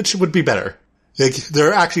 which would be better? Like,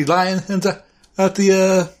 they're actually lying at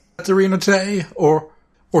the arena today, or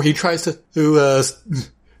he tries to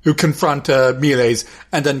confront Miles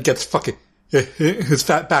and then gets fucking his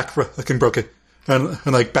fat back fucking broken and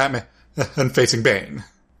like Batman and facing Bane.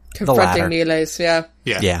 Confronting Miles, yeah.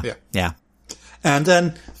 Yeah. And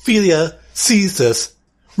then Philia sees this,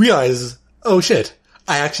 realizes, oh shit,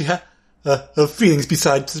 I actually have feelings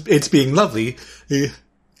besides it's being lovely. And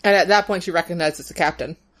at that point she recognizes the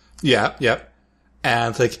captain. Yeah.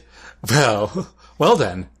 And like, well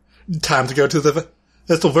then, time to go to the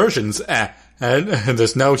Vestal versions, and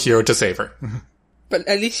there's no hero to save her. But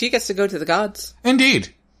at least she gets to go to the gods.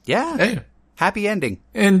 Indeed. Yeah. Hey. Happy ending.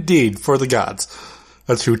 Indeed, for the gods.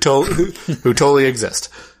 That's who totally exist.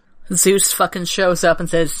 Zeus fucking shows up and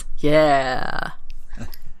says, yeah.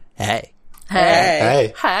 Hey.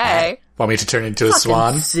 Hey. Want me to turn into a Fucking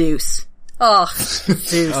swan? Zeus. Oh,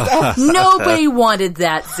 Zeus. Nobody wanted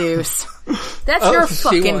that, Zeus. That's your she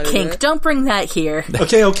fucking wanted kink. it. Don't bring that here.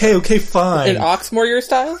 Okay, fine. In Oxmoor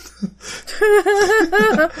style?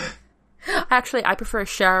 Actually, I prefer a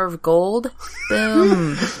shower of gold.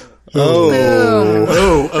 Boom. Well,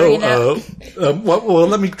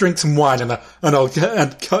 let me drink some wine and then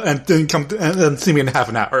come and see me in half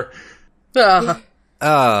an hour.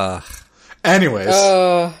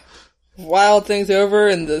 Anyways. Wild things over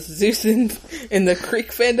in the Zeus in the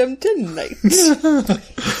Creek fandom tonight.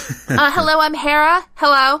 Hello, I'm Hera.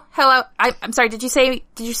 Hello. I'm sorry, did you say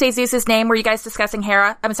Zeus's name? Were you guys discussing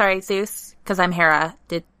Hera? I'm sorry, Zeus, because I'm Hera.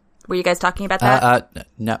 Were you guys talking about that?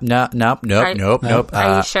 Nope.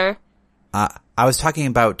 Are you sure? I was talking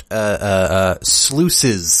about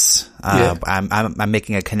sluices. Yeah. I'm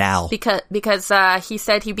making a canal. Because he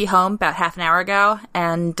said he'd be home about half an hour ago,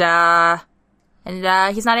 and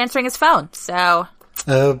he's not answering his phone, so...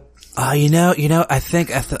 I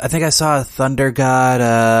think I saw a Thunder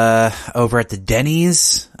God over at the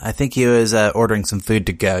Denny's. I think he was ordering some food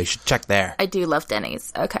to go. You should check there. I do love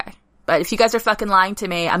Denny's. Okay. But if you guys are fucking lying to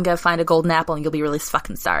me, I'm gonna find a golden apple and you'll be really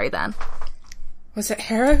fucking sorry then. Was it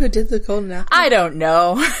Hera who did the golden apple? I don't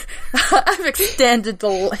know. I've extended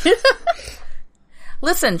the...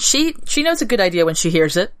 Listen, she knows a good idea when she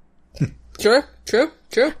hears it. True.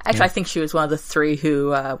 Actually, I think she was one of the three who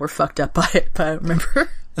were fucked up by it, but I don't remember.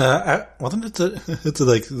 Wasn't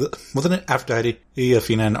it Aphrodite,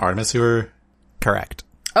 Athena, and Artemis who were... Correct.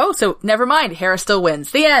 Oh, so never mind. Hera still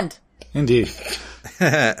wins. The end. Indeed.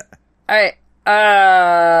 Alright.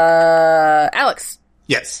 Alex.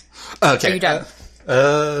 Yes. Okay. Are you done?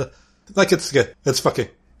 It's fucking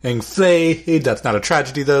Flay. That's not a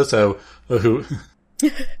tragedy though, so who...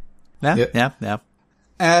 Yeah.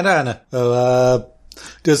 And I don't know.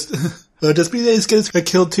 Does Miles get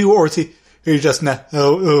killed too, or is he just now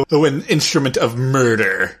an instrument of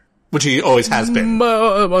murder, which he always has been?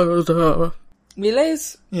 Miles?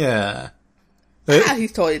 Yeah. He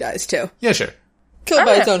totally dies too. Yeah, sure. Killed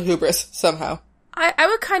by his own hubris, somehow. I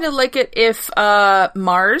would kind of like it if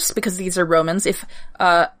Mars, because these are Romans, if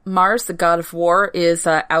Mars, the god of war, is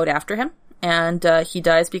out after him, and he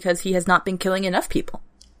dies because he has not been killing enough people.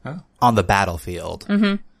 On the battlefield.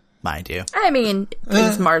 Mind you. I mean,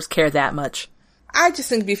 does Mars care that much? I just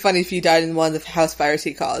think it'd be funny if you died in one of the house fires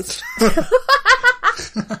he caused.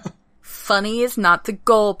 Funny is not the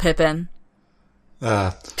goal, Pippin.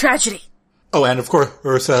 Tragedy. Oh, and of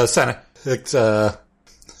course, Santa finds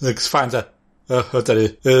out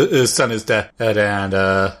that his son is dead, and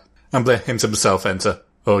blames himself, and so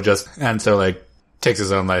takes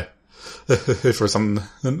his own life for some.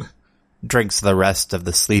 Drinks the rest of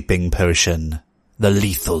the sleeping potion, the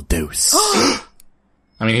lethal dose. I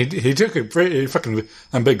mean, he took a pretty fucking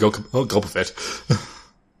big gulp of it.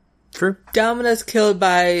 True. Domina's killed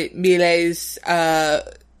by Miles,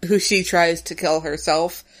 who she tries to kill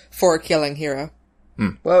herself for killing Hero.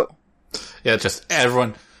 Whoa. Yeah, just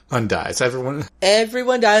everyone dies. Everyone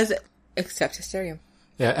dies except Hysterium.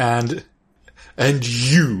 Yeah, and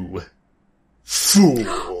you,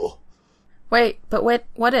 fool. Wait, but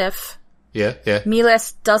what if... Yeah.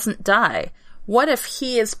 Miles doesn't die? What if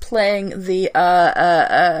he is playing the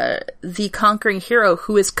conquering hero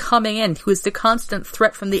who is coming in, who is the constant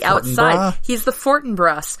threat from the outside? He's the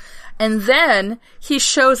Fortinbras. And then he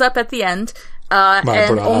shows up at the end, and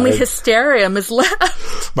bride. Only Hysterium is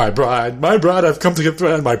left. My bride, I've come to get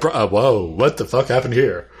my bride. Whoa, what the fuck happened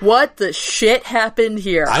here? What the shit happened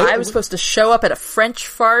here? I was supposed to show up at a French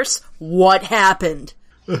farce. What happened?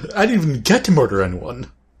 I didn't even get to murder anyone.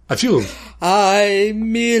 I,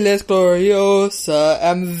 Miles Gloriosa,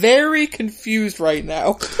 am very confused right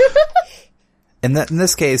now. In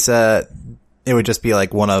this case, it would just be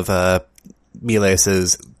like one of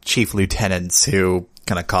Miles's chief lieutenants who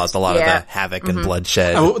kind of caused a lot of the havoc and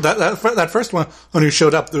bloodshed. Oh, that first one who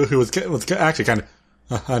showed up, who was actually kind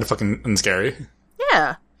of fucking scary.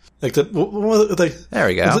 Yeah. Like there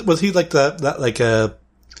we go. Was he like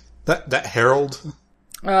that herald?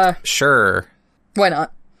 Sure. Why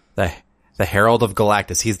not? The Herald of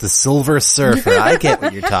Galactus. He's the Silver Surfer. I get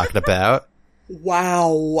what you're talking about.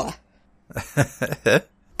 Wow.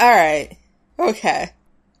 Alright. Okay.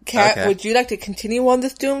 Kat, would you like to continue on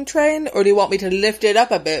this Doom train, or do you want me to lift it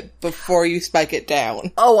up a bit before you spike it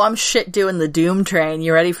down? Oh, I'm shit doing the Doom train.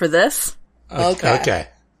 You ready for this? Okay.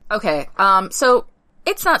 Okay, so,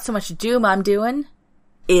 it's not so much Doom I'm doing.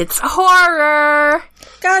 It's horror!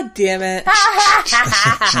 God damn it.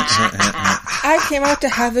 I came out to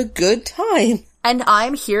have a good time. And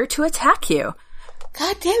I'm here to attack you.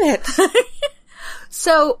 God damn it.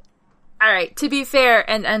 So, alright, to be fair,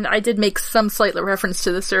 and I did make some slight reference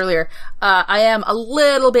to this earlier, I am a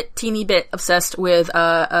little bit, teeny bit obsessed with,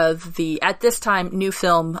 the, at this time, new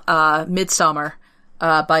film, Midsommar,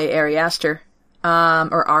 by Ari Aster.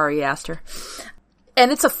 Or Ari Aster. And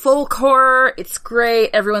it's a folk horror, it's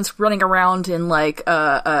great, everyone's running around in, white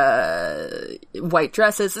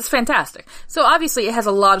dresses, it's fantastic. So obviously it has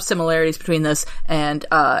a lot of similarities between this and,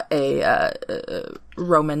 a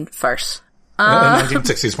Roman farce. A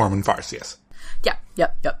 1960s Roman farce, yes.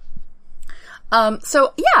 Yep.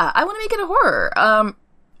 So yeah, I want to make it a horror.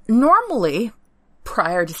 Normally,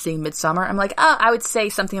 prior to seeing Midsommar, I'm like, I would say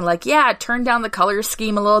something like, yeah, turn down the color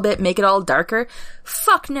scheme a little bit, make it all darker.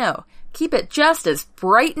 Fuck no. Keep it just as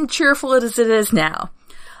bright and cheerful as it is now.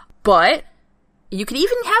 But you could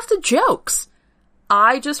even have the jokes.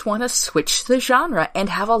 I just want to switch the genre and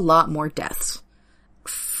have a lot more deaths.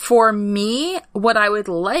 For me, what I would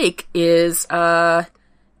like is,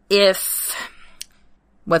 if...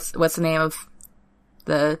 What's the name of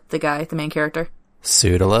The guy, the main character.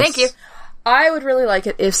 Pseudolus. Thank you. I would really like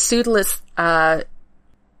it if Pseudolus,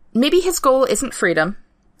 maybe his goal isn't freedom.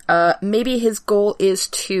 Maybe his goal is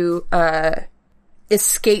to,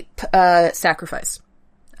 escape, sacrifice.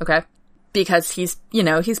 Okay? Because he's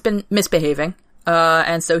been misbehaving.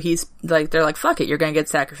 And so they're like, fuck it, you're gonna get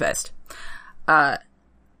sacrificed.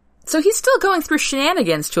 So he's still going through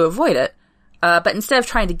shenanigans to avoid it. But instead of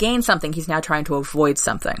trying to gain something, he's now trying to avoid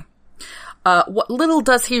something. What little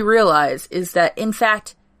does he realize is that, in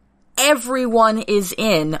fact, everyone is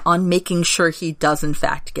in on making sure he does, in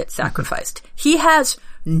fact, get sacrificed. He has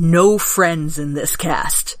no friends in this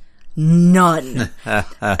cast. None.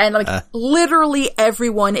 And, like, literally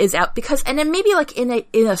everyone is out because, and then maybe, like, in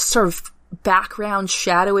a sort of background,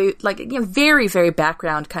 shadowy, like, very, very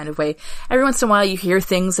background kind of way. Every once in a while you hear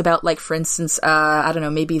things about, like, for instance, I don't know,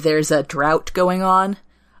 maybe there's a drought going on.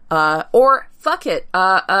 Or, fuck it,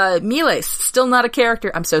 Miles, still not a character.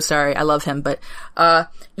 I'm so sorry, I love him, but,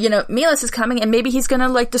 Miles is coming and maybe he's gonna,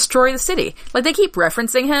 like, destroy the city. Like, they keep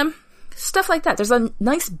referencing him. Stuff like that. There's a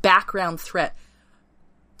nice background threat.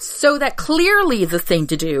 So that clearly the thing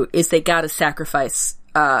to do is they gotta sacrifice,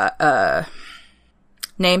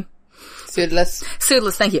 name? Pseudolus.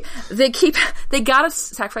 Pseudolus, thank you. They gotta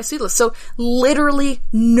sacrifice Pseudolus. So literally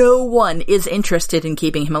no one is interested in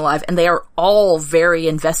keeping him alive, and they are all very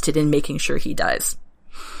invested in making sure he dies.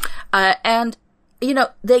 And,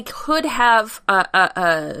 they could have,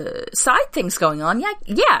 side things going on.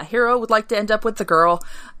 Yeah, Hero would like to end up with the girl.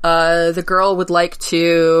 The girl would like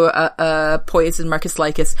to, poison Marcus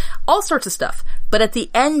Lycus. All sorts of stuff. But at the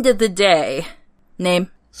end of the day, name?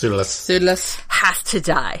 Pseudolus has to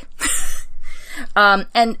die.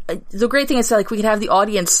 And the great thing is, like, we could have the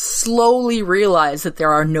audience slowly realize that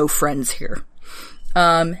there are no friends here.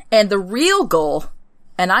 And the real goal,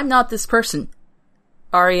 and I'm not this person,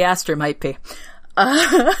 Ari Aster might be,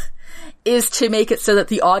 is to make it so that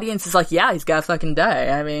the audience is like, yeah, he's gotta fucking die.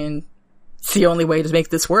 I mean, it's the only way to make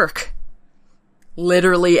this work.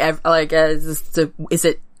 Literally, do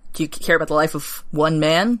you care about the life of one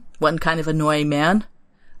man? One kind of annoying man?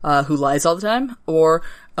 Who lies all the time? Or,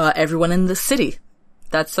 everyone in the city?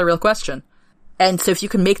 That's the real question. And so if you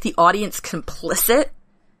can make the audience complicit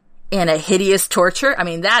in a hideous torture, I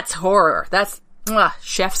mean, that's horror. That's,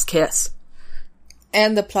 chef's kiss.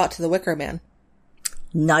 And the plot to The Wicker Man.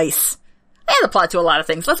 Nice. And the plot to a lot of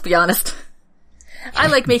things, let's be honest. I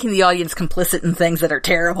like making the audience complicit in things that are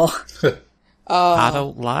terrible. I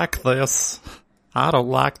don't like this. I don't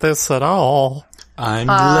like this at all. I'm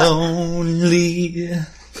lonely.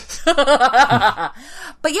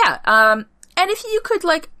 But yeah, and if you could,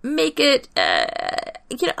 like, make it, I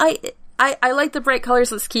like the bright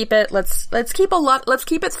colors, let's keep it, let's keep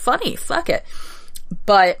it funny, fuck it.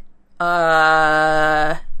 But,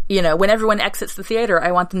 when everyone exits the theater,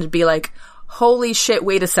 I want them to be like, holy shit,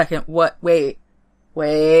 wait a second, wait.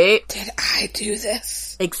 Did I do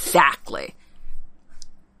this? Exactly.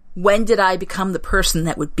 When did I become the person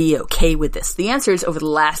that would be okay with this? The answer is over the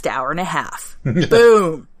last hour and a half.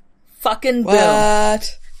 Boom. Fucking boom.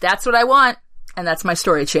 What? That's what I want, and that's my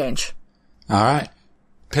story change. Alright.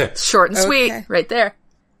 Pip. Short and sweet, right there.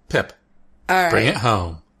 Pip. Alright. Bring it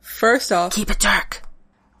home. First off, Keep it dark.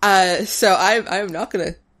 so I'm not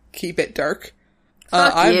gonna keep it dark.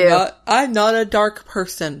 Fuck you. I'm not a dark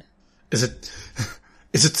person. Is it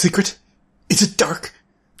secret? Is it dark?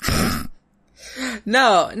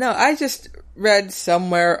 No, I just read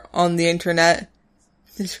somewhere on the internet,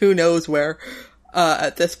 who knows where,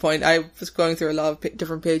 at this point, I was going through a lot of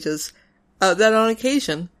different pages, that on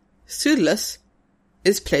occasion, Pseudolus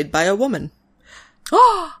is played by a woman.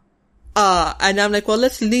 And I'm like, well,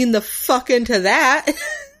 let's lean the fuck into that.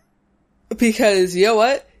 Because, you know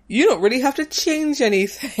what? You don't really have to change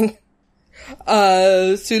anything.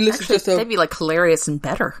 Pseudolus is just That'd be, like, hilarious and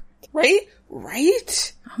better. Right?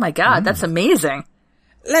 Oh my god, that's amazing.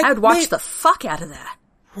 Like, I would watch the fuck out of that.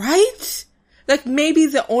 Right? Like, maybe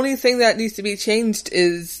the only thing that needs to be changed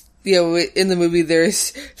is, in the movie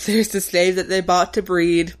there's the slave that they bought to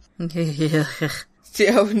breed. Nothing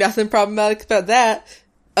problematic about that.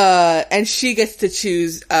 And she gets to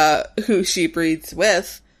choose, who she breeds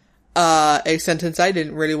with. A sentence I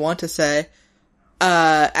didn't really want to say.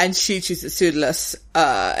 And she chooses Pseudolus,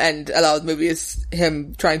 and a lot of the movie is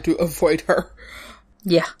him trying to avoid her.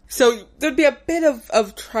 Yeah. So there'd be a bit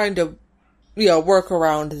of trying to, work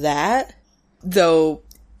around that. Though,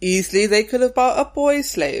 easily they could have bought a boy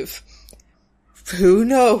slave. Who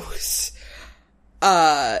knows?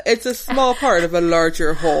 It's a small part of a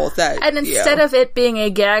larger whole that, And instead of it being a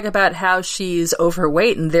gag about how she's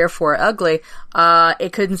overweight and therefore ugly,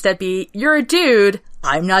 it could instead be, you're a dude,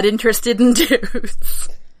 I'm not interested in dudes.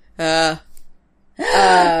 Did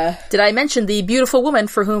I mention the beautiful woman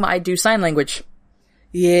for whom I do sign language?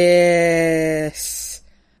 Yes.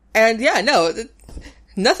 And yeah, no,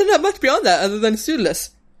 nothing that much beyond that other than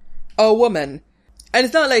Pseudolus. A woman. And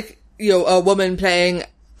it's not like, a woman playing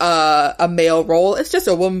a male role. It's just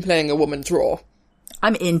a woman playing a woman's role.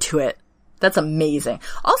 I'm into it. That's amazing.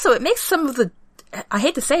 Also, it makes some of the, I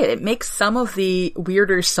hate to say it, it makes some of the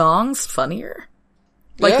weirder songs funnier.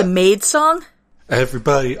 Like the maid song.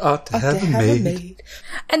 Everybody ought to have a maid.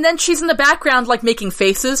 And then she's in the background, like, making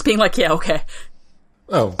faces, being like, yeah, okay.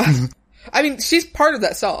 Oh. I mean, she's part of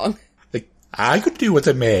that song. Like, I could do with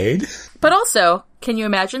a maid. But also, can you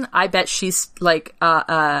imagine? I bet she's, like,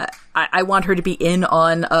 I want her to be in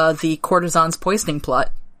on, the courtesan's poisoning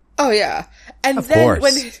plot. Oh, yeah. And Of then course.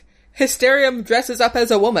 when Hysterium dresses up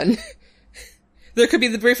as a woman, there could be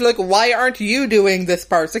the brief look, why aren't you doing this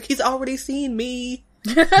part? It's like, he's already seen me.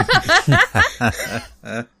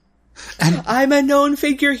 I'm a known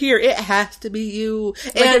figure here. It has to be you.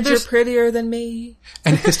 And you're prettier than me.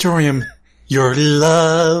 And Hysterium, you're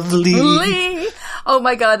lovely. Oh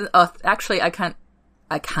my god. Actually, I kind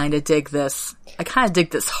of dig this. I kind of dig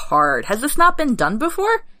this hard. Has this not been done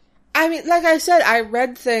before? I mean, like I said, I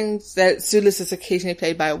read things that Pseudolus is occasionally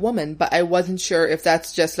played by a woman, but I wasn't sure if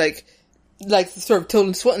that's just like sort of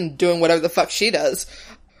Tilda Swinton doing whatever the fuck she does,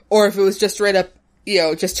 or if it was just straight up,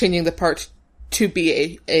 just changing the part to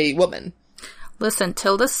be a woman. Listen,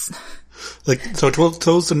 Tilda's... Like, so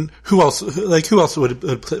Tilda, who else would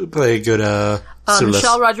play a good, Pseudolus?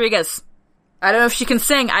 Michelle Rodriguez. I don't know if she can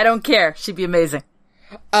sing. I don't care. She'd be amazing.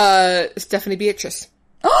 Stephanie Beatrice.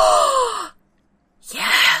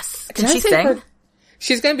 Yes. Can I she say sing? her?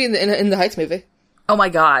 She's gonna be in the Heights movie. Oh my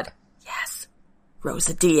god. Yes.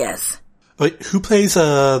 Rosa Diaz. Wait, who plays,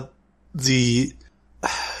 who plays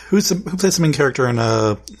the main character in,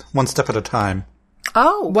 One Step at a Time?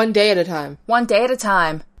 Oh. One Day at a Time. One Day at a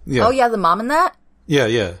Time. Yeah. Oh yeah, the mom in that?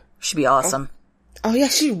 Yeah. She'd be awesome. Oh yeah,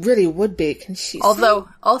 she really would be. Can she Although,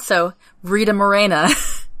 also, Rita Moreno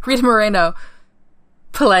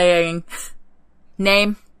playing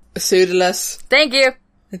name. Pseudolus. Thank you.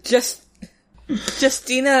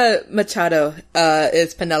 Justina Machado,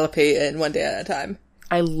 is Penelope in One Day at a Time.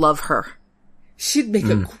 I love her. She'd make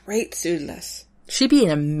a great Pseudolus. She'd be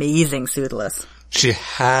an amazing Pseudolus. She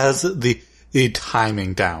has the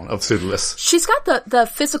timing down of Pseudolus. She's got the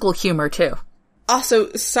physical humor too.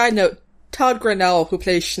 Also, side note, Todd Grinnell, who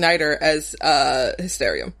plays Schneider as,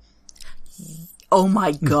 Hysterium. Oh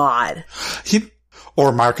my god.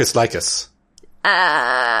 Or Marcus Lycus.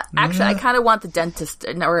 Actually, I kind of want the dentist.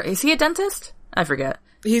 Or is he a dentist? I forget.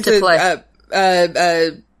 He's to play.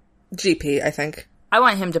 GP, I think. I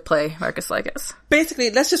want him to play Marcus Lycus. Basically,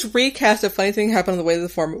 let's just recast A Funny Thing Happened on the Way to the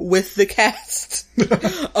Forum with the cast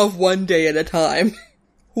of One Day at a Time.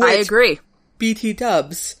 I agree. BT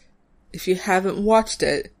dubs, if you haven't watched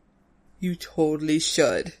it, you totally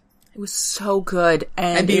should. It was so good.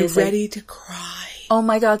 And be it is ready to cry. Oh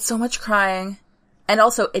my god, so much crying. And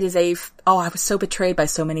also, it is I was so betrayed by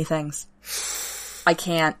so many things. I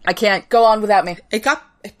can't. Go on without me. It got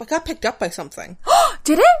picked up by something.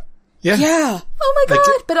 Did it? Yeah. Yeah. Oh my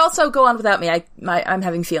god. But also, go on without me. I'm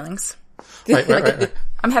having feelings. Right.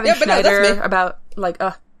 I'm having Yeah, but no, that's Schneider me. about,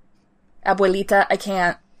 Abuelita. I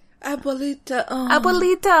can't. Abuelita,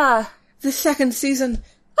 Abuelita! the second season.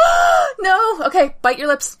 No! Okay, bite your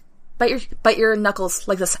lips. Bite your knuckles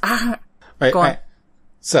like this. Right, Go on. right.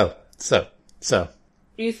 So.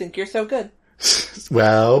 You think you're so good.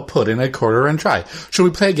 Well, put in a quarter and try. Should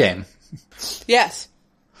we play a game? Yes.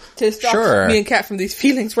 To stop Sure. me and Kat from these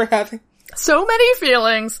feelings we're having. So many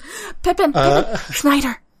feelings. Pippin.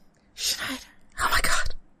 Schneider. Oh my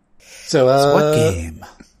god. So, What game?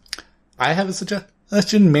 I have a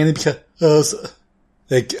suggestion mainly because,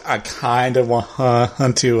 I kind of want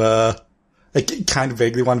to, kind of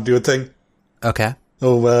vaguely want to do a thing. Okay.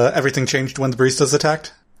 Oh, everything changed when the baristas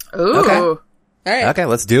attacked. Ooh. Okay. All right. Okay,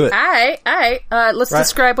 let's do it. Alright. Let's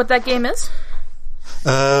describe what that game is.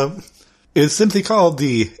 It's simply called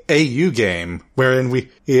the AU game, wherein we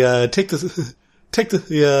take the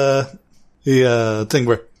thing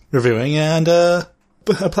we're reviewing and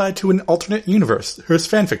apply it to an alternate universe. Here's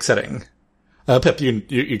fanfic setting. Pip,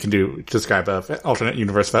 you can describe alternate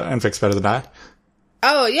universe fanfics better than I.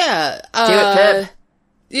 Oh, yeah. Do it, Pip.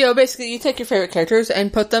 Basically you take your favorite characters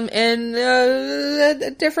and put them in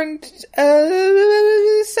a different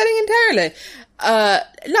setting entirely.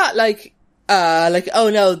 Not like, oh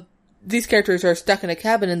no, these characters are stuck in a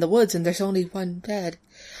cabin in the woods and there's only one bed.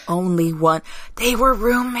 Only one. They were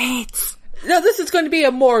roommates. No, this is going to be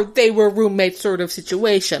a more they were roommates sort of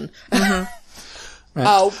situation.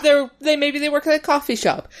 Right. Maybe they work at a coffee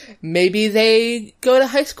shop. Maybe they go to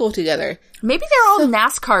high school together. Maybe they're all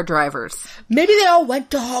NASCAR drivers. Maybe they all went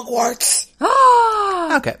to Hogwarts.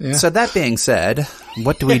 Okay, so that being said,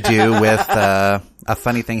 what do we do with a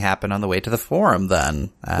funny thing happened on the way to the forum then?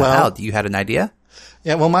 Al, you had an idea?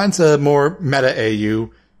 Yeah, well, mine's a more meta AU.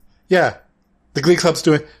 Yeah, the Glee Club's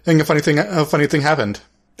doing a funny thing. A funny thing happened.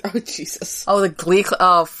 Oh, Jesus. Oh, the Glee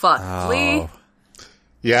oh, fuck. Glee?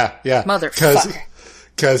 Yeah. Motherfucker.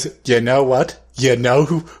 Cause you know what? You know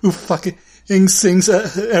who fucking sings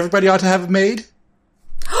Everybody Ought to Have It Made?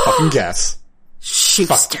 Fucking guess.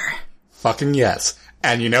 Schuster. Fucking yes.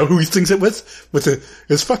 And you know who he sings it with? With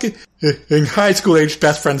his fucking high school age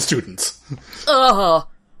best friend students. Oh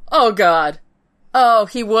God. Oh,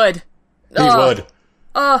 he would. He would.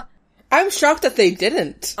 I'm shocked that they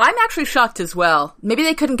didn't. I'm actually shocked as well. Maybe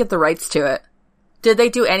they couldn't get the rights to it. Did they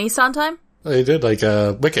do any Sondheim? They did, like,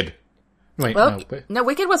 Wicked. Wait, Well, no, no,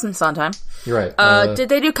 Wicked wasn't Sondheim. you're right. Did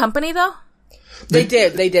they do Company, though? They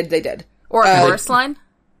did. Or a Chorus Line?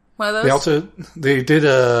 One of those? They did, Wait,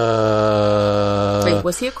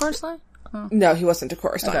 was he a Chorus Line? No, he wasn't a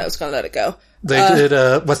chorus line. I was going to let it go. they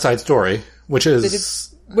did, West Side Story, which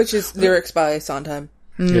is, Which is lyrics by Sondheim.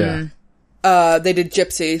 yeah. They did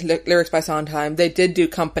Gypsy, lyrics by Sondheim. They did do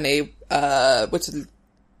Company, which is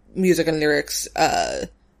music and lyrics.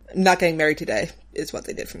 Not Getting Married Today is what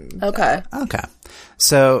they did from. Okay. Okay.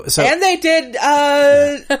 So And they did,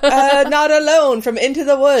 Not Alone from Into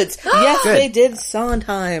the Woods. Yes, Good. they did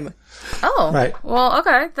Sondheim. Oh. Right. Well,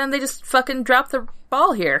 okay. Then they just fucking dropped the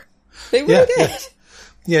ball here. They really did.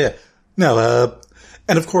 Yeah. No,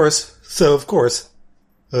 and of course,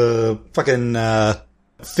 fucking,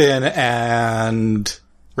 Finn and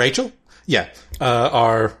Rachel,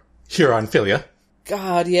 are here on Philia.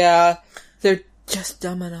 God, yeah. They're just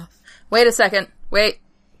dumb enough. Wait a second. Wait.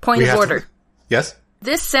 Point We of have to- order. Yes?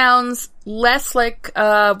 This sounds less like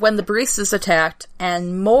when the baristas attacked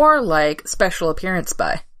and more like Special Appearance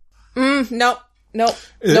by. No.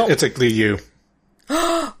 It's a Glee U.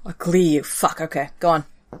 A Glee. Fuck, okay. Go on.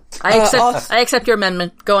 I accept your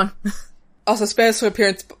amendment. Go on. Also, special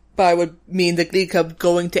appearance by would mean the Glee Club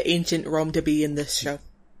going to ancient Rome to be in this show.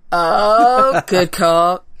 Oh, good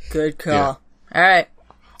call. Good call. Yeah. Alright.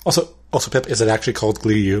 Also, Pip, is it actually called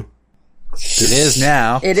Glee U? it is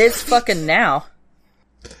now. It is fucking now.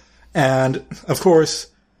 And, of course,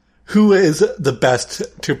 who is the best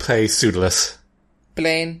to play Pseudolus?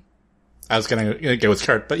 Blaine. I was gonna go with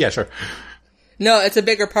Kurt, but yeah, sure. No, it's a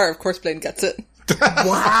bigger part. Of course, Blaine gets it.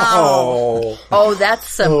 Wow. Oh, that's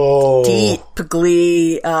some deep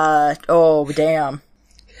Glee, oh, damn.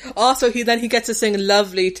 Also, he gets to sing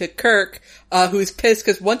Lovely to Kirk, who's pissed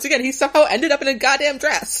because once again, he somehow ended up in a goddamn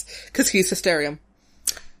dress. Because he's Hysterium.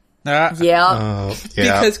 Yeah. Yeah.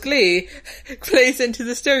 Because Glee plays into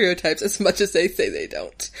the stereotypes as much as they say they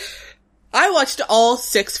don't. I watched all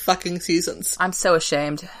 6 fucking seasons. I'm so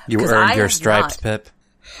ashamed. You 'Cause earned I your have stripes, not. Pip.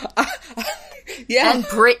 Yeah. And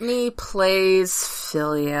Brittany plays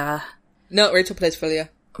Philia. No, Rachel plays Philia.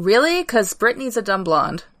 Really? Because Brittany's a dumb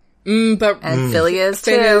blonde. But And Philia is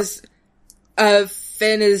too.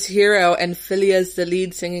 Finn is hero and Philia's the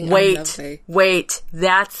lead singing Wait.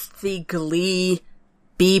 That's the Glee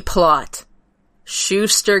B-plot.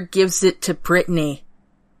 Schuster gives it to Brittany.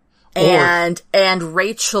 And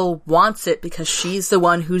Rachel wants it because she's the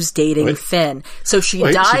one who's dating Finn. So she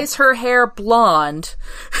dyes her hair blonde.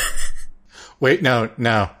 Wait, no.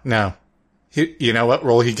 You know what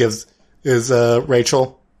role he gives is,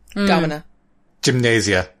 Rachel? Domina.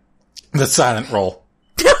 Gymnasia. The silent role.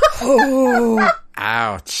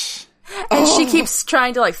 Ouch. And she keeps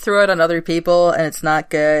trying to, like, throw it on other people, and it's not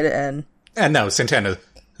good, and... And no, Santana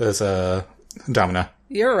is, Domina.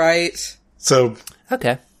 You're right. So,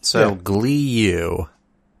 Okay. So, Yeah. Glee U.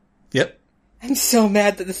 yep. I'm so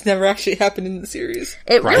mad that this never actually happened in the series.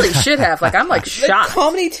 It really should have. Like, I'm, like, The shocked.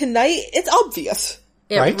 comedy tonight, it's obvious.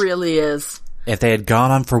 It Right? really is. If they had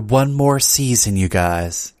gone on for one more season, you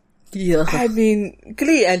guys. Yeah. I mean,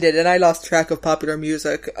 Glee ended and I lost track of popular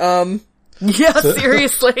music. Yeah,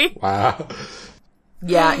 seriously. Wow.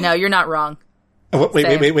 Yeah, no, you're not wrong. Wait. What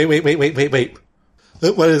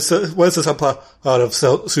is the subplot of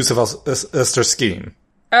Sue Sylvester's scheme?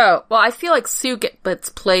 Oh, well, I feel like Sue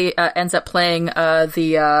ends up playing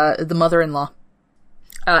the mother-in-law,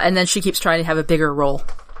 and then she keeps trying to have a bigger role,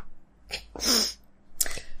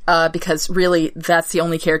 because really that's the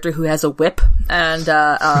only character who has a whip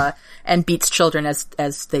and beats children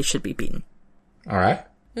as they should be beaten. All right.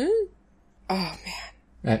 Oh, man.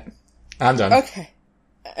 Right. I'm done. Okay.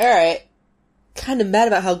 Alright. Kind of mad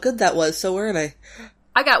about how good that was, so where are they?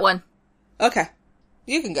 I got one. Okay.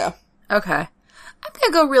 You can go. Okay. I'm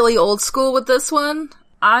gonna go really old school with this one.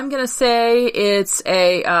 I'm gonna say it's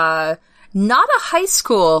a, not a high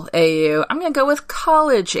school AU. I'm gonna go with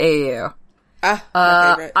college AU. My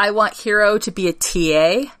favorite. I want Hero to be a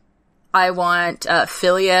TA. I want,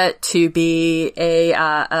 Philia to be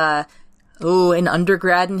an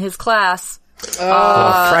undergrad in his class.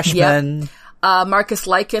 Freshman. Marcus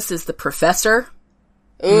Lycus is the professor.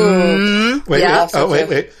 Ooh. Wait, Yeah.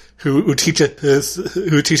 wait. Who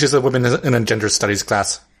teaches a women in a gender studies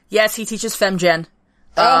class? Yes, he teaches FemGen.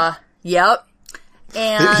 Yep.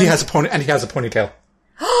 And He has a ponytail.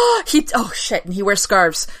 and he wears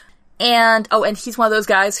scarves. And he's one of those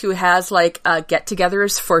guys who has like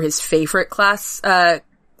get-togethers for his favorite class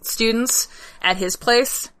students at his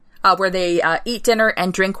place, where they eat dinner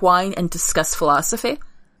and drink wine and discuss philosophy.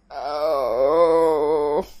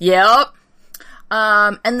 Oh. Yep.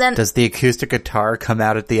 And then Does the acoustic guitar come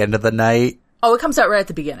out at the end of the night? it comes out right at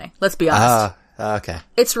the beginning. Let's be honest. Okay.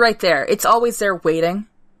 It's right there. It's always there waiting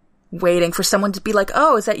for someone to be like,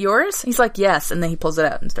 "Oh, is that yours?" He's like, "Yes," and then he pulls it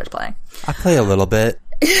out and starts playing. I play a little bit.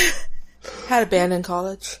 Had a band in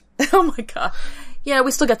college. Oh my god. Yeah,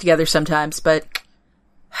 we still get together sometimes, but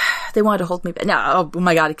they wanted to hold me back. No, oh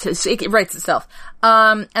my god, it writes itself.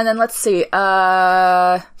 And then let's see.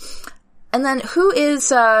 And then who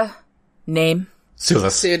is, name?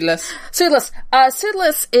 Sueless. Seedless.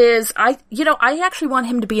 Sudless is, I actually want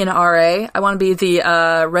him to be an RA. I want to be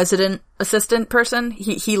the, resident assistant person.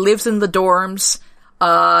 He lives in the dorms.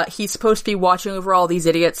 He's supposed to be watching over all these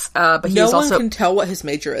idiots, but he's No one also... can tell what his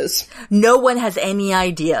major is. No one has any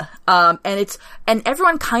idea. And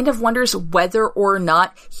everyone kind of wonders whether or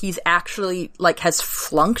not he's actually, like, has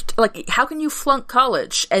flunked. Like, how can you flunk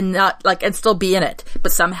college and not, like, and still be in it?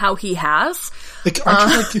 But somehow he has. Like,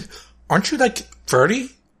 aren't you like 30?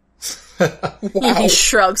 He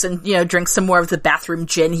shrugs and, drinks some more of the bathroom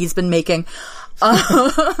gin he's been making.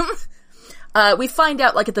 We find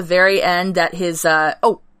out, like, at the very end that his,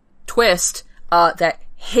 twist, that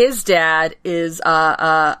his dad is,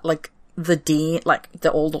 like, the dean, like,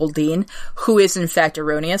 the old dean, who is in fact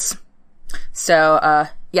erroneous. So,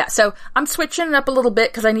 so I'm switching it up a little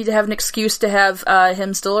bit because I need to have an excuse to have,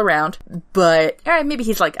 him still around. But, alright, maybe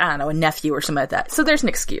he's like, I don't know, a nephew or something like that. So there's an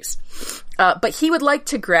excuse. But he would like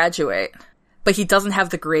to graduate, but he doesn't have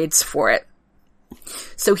the grades for it.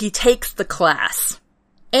 So he takes the class.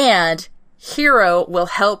 And Hero will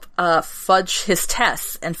help fudge his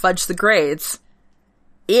tests and fudge the grades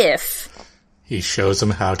if He shows him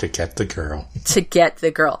how to get the girl.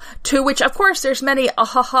 To which, of course, there's many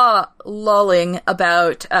lolling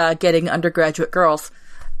about getting undergraduate girls.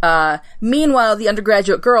 Meanwhile, the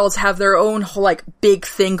undergraduate girls have their own whole, like, big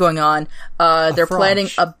thing going on. They're planning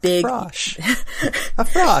a big... A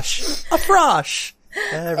frosh!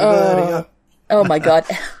 Everybody Oh my god.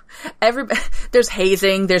 There's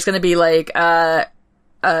hazing, there's gonna be like,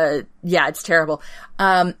 it's terrible.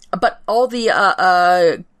 But all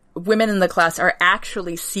the, women in the class are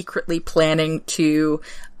actually secretly planning to,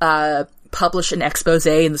 publish an expose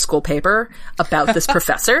in the school paper about this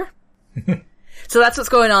professor. So that's what's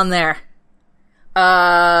going on there.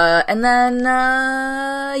 And then,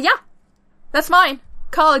 that's mine.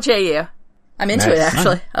 College AU. I'm into Nice. it,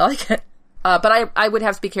 actually. I like it. But I would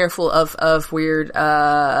have to be careful of weird,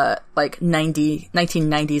 like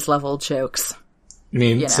 1990s level jokes. I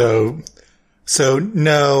mean, so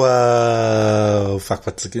no,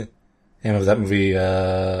 what's the name of that movie?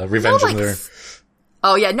 Revenge of the...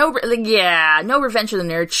 Oh yeah, no Revenge of the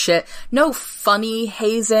Nerds shit. No funny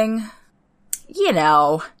hazing.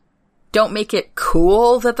 Don't make it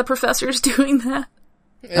cool that the professor's doing that.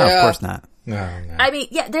 No, of course not. No. I mean,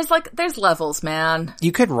 there's levels, man.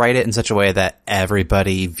 You could write it in such a way that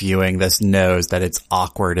everybody viewing this knows that it's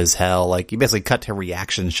awkward as hell. Like, you basically cut to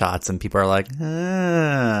reaction shots and people are like,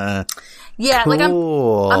 Yeah, cool. like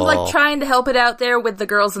I'm like trying to help it out there with the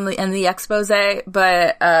girls in the expose,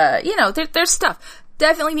 but there's stuff.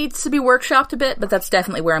 Definitely needs to be workshopped a bit, but that's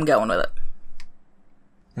definitely where I'm going with it.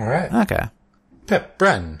 All right. Okay. Pip,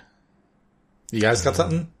 Bren, you guys got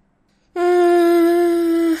something?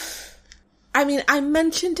 I mean, I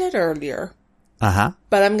mentioned it earlier, Uh-huh.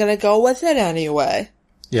 but I'm gonna go with it anyway.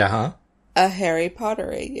 Yeah, huh? A Harry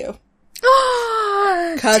Potter AU.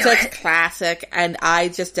 Cause it's classic, and I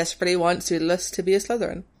just desperately want Pseudolus to be a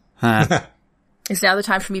Slytherin. Huh. It's now the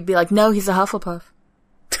time for me to be like, no, he's a Hufflepuff.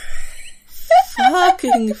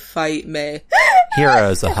 Fucking fight me.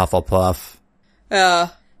 Hero's a Hufflepuff.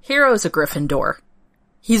 Hero's a Gryffindor.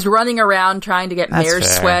 He's running around trying to get That's Mayor's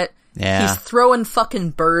fair. Sweat Yeah. He's throwing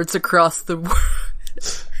fucking birds across the world.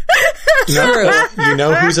 You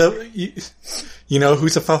know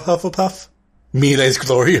who's a Hufflepuff? Miles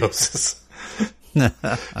Gloriosus.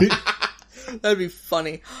 That'd be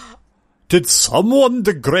funny. Did someone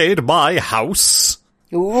degrade my house?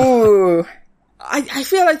 Ooh. I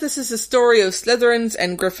feel like this is a story of Slytherins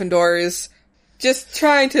and Gryffindors just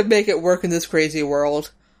trying to make it work in this crazy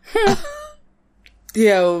world.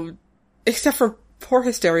 Except for poor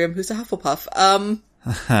Hysterium, who's a Hufflepuff.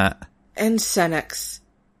 And Senex.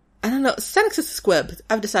 I don't know. Senex is a squib.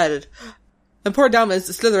 I've decided. And poor Dama is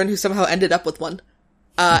a Slytherin who somehow ended up with one.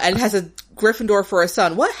 And has a Gryffindor for a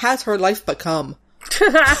son. What has her life become?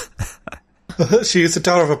 She is the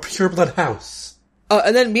daughter of a pureblood house.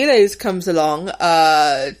 And then Miles comes along,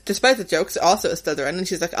 despite the jokes, also a Slytherin, and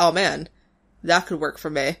she's like, oh man, that could work for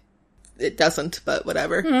me. It doesn't, but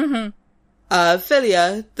whatever. Mm-hmm.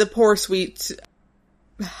 Philia, the poor sweet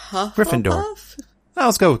Hufflepuff? Gryffindor.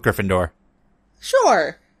 Let's go with Gryffindor.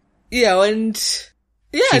 Sure. And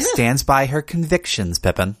She stands by her convictions,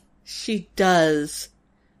 Pippin. She does.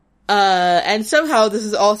 And somehow this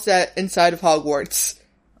is all set inside of Hogwarts,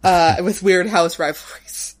 with weird house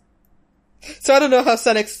rivalries. So I don't know how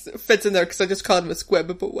Senex fits in there, because I just called him a squib,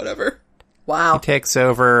 but whatever. Wow. He takes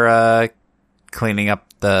over, cleaning up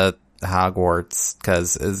the Hogwarts,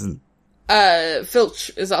 because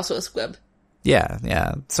Filch is also a squib.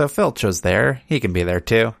 Yeah. So Filch was there. He can be there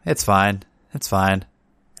too. It's fine. It's fine.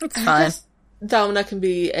 It's fine. Domina can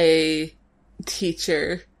be a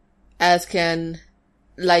teacher, as can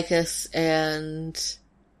Lycus and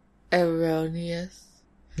Erroneous.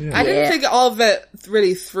 Yeah. I didn't think all of it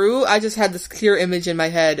really through. I just had this clear image in my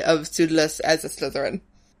head of Pseudolus as a Slytherin.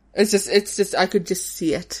 It's just, I could just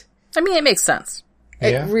see it. I mean, it makes sense.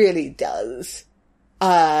 Yeah. It really does.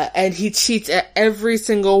 And he cheats at every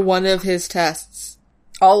single one of his tests.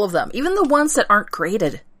 All of them. Even the ones that aren't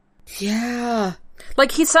graded. Yeah.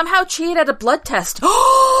 Like, he somehow cheated at a blood test.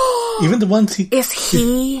 Even the ones Is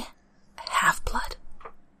he half-blood?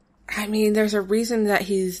 I mean, there's a reason that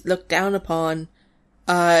he's looked down upon,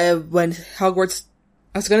 when Hogwarts,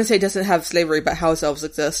 I was gonna say doesn't have slavery, but house elves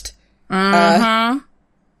exist. Mm-hmm.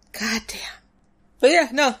 Goddamn. But yeah,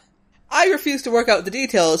 no. I refuse to work out the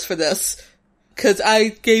details for this, cause I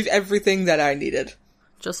gave everything that I needed.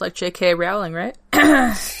 Just like J.K. Rowling, right?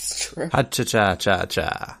 It's true.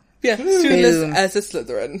 Ha-cha-cha-cha-cha. Yeah, Pseudolus as a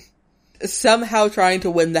Slytherin. Somehow trying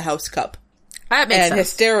to win the House Cup. That makes And sense.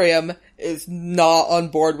 Hysterium is not on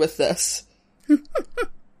board with this.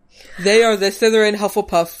 They are the Slytherin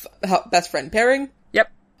Hufflepuff best friend pairing.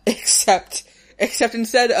 Yep. Except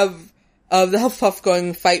instead of the Hufflepuff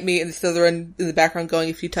going, fight me, and the Slytherin in the background going,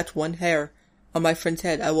 if you touch one hair on my friend's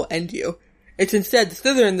head, I will end you. It's instead the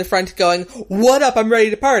Slytherin in the front going, what up, I'm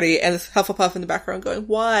ready to party, and the Hufflepuff in the background going,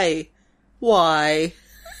 why? Why?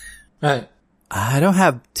 Right. I don't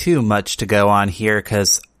have too much to go on here,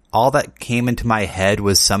 because all that came into my head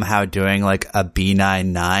was somehow doing like a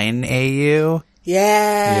B99 AU.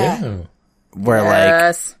 Yeah. Where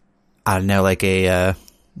Yes. I don't know, like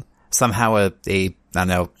somehow a I don't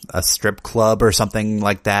know, a strip club or something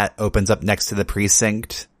like that opens up next to the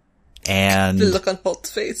precinct. And The look on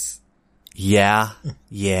Holt's face. yeah.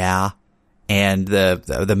 And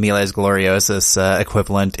the Miles Gloriosus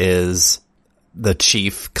equivalent is the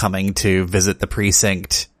chief coming to visit the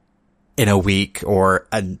precinct in a week or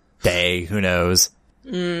a day, who knows.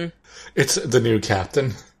 It's the new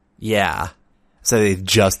captain. Yeah. So they've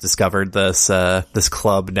just discovered this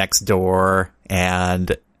club next door,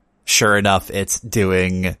 and sure enough, it's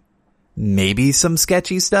doing maybe some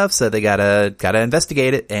sketchy stuff, so they gotta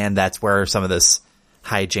investigate it, and that's where some of this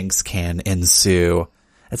hijinks can ensue.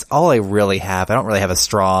 That's all I really have. I don't really have a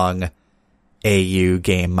strong AU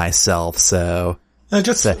game myself, so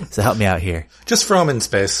Just help me out here. just throw him in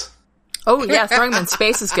space. Oh, yeah, throwing them in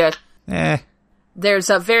space is good. There's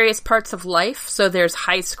various parts of life. So there's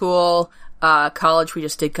high school, college. We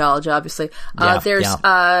just did college, obviously.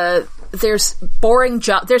 There's boring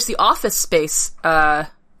job. There's the Office Space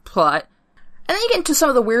plot. And then you get into some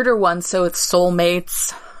of the weirder ones. So it's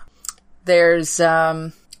soulmates. There's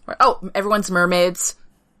everyone's mermaids.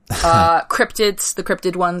 Cryptids, the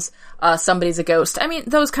cryptid ones. Somebody's a ghost. I mean,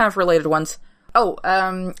 those kind of related ones.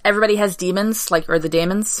 Everybody has demons, or the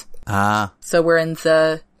daemons. So we're in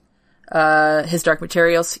the His Dark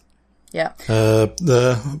Materials. Yeah.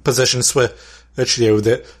 The position switch,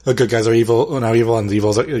 the good guys are now evil, and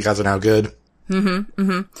the guys are now good.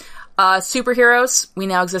 Superheroes. We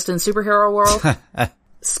now exist in superhero world.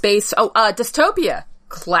 Space. Dystopia.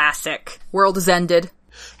 Classic. World has ended.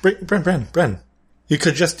 Bren. You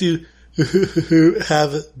could just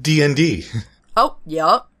have D&D. Oh,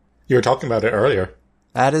 yup. You were talking about it earlier.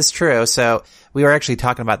 That is true. So we were actually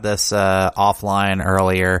talking about this offline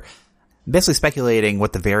earlier, basically speculating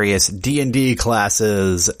what the various D&D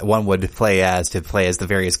classes one would play as to play as the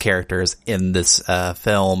various characters in this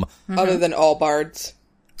film. Other than all bards.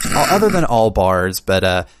 Other than all bards,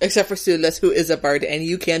 but Except for Pseudolus, who is a bard, and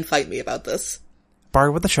you can fight me about this.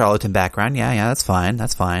 bard with a charlatan background, yeah, that's fine.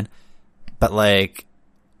 But like,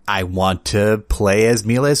 I want to play as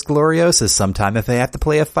Miles Gloriosus sometime if I have to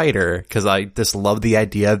play a fighter, because I just love the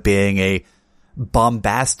idea of being a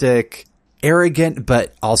bombastic, arrogant,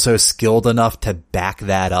 but also skilled enough to back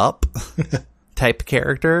that up type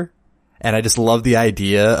character. And I just love the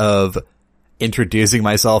idea of introducing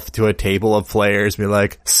myself to a table of players, be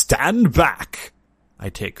like, stand back! I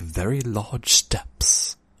take very large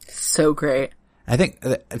steps. So great. I think,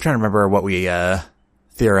 I'm trying to remember what we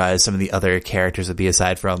theorized some of the other characters would be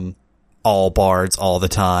aside from all bards all the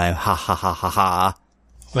time. Ha ha ha ha ha.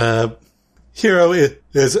 Hero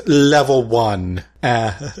is level 1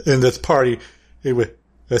 in this party.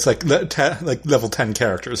 It's like level 10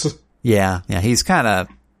 characters. Yeah, he's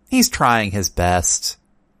trying his best.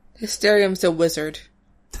 Hysterium's a wizard.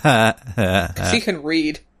 'Cause he can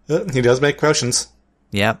read. He does make potions.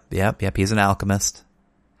 Yep, he's an alchemist.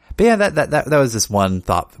 But yeah, that was this one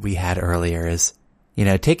thought we had earlier is,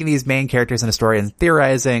 taking these main characters in a story and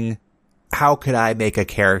theorizing, how could I make a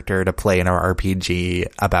character to play in our RPG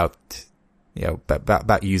about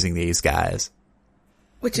using these guys?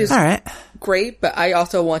 Which is All right. great, but I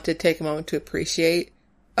also want to take a moment to appreciate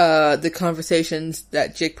the conversations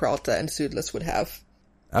that Jake Peralta and Pseudolus would have.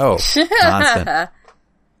 Oh, constant.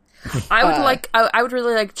 I would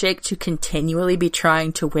really like Jake to continually be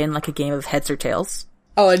trying to win like a game of heads or tails.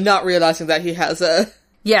 Oh, and not realizing that he has a...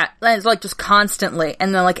 Yeah, and it's like just constantly,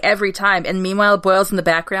 and then like every time, and meanwhile Boyle's in the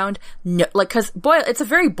background, cause Boyle, it's a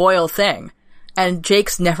very Boyle thing, and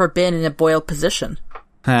Jake's never been in a Boyle position.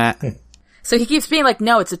 So he keeps being like,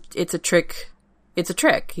 no, it's a trick. It's a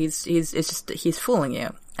trick. He's fooling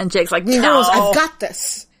you. And Jake's like, no, Charles, I've got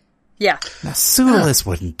this. Yeah. Now, Pseudolus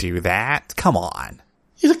wouldn't do that. Come on.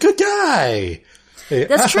 He's a good guy.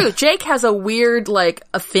 That's true. Jake has a weird, like,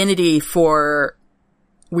 affinity for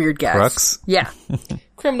weird guys. Crooks? Yeah.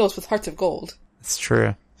 Criminals with hearts of gold. It's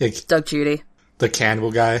true. Doug Judy. The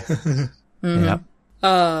cannibal guy. Mm-hmm. Yep.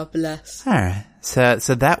 Bless. All right.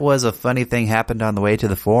 So that was a funny thing happened on the way to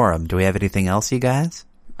the forum. Do we have anything else, you guys?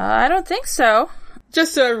 I don't think so.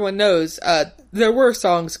 Just so everyone knows, there were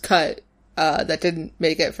songs cut that didn't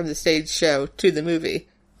make it from the stage show to the movie.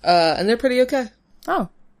 And they're pretty okay. Oh.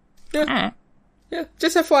 Yeah. All right. Yeah,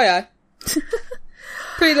 just FYI.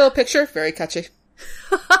 Pretty little picture, very catchy.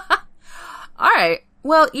 All right.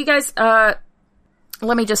 Well, you guys, let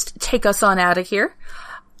me just take us on out of here.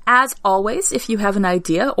 As always, if you have an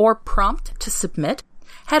idea or prompt to submit,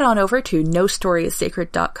 head on over to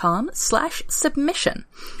nostoryissacred.com/submission.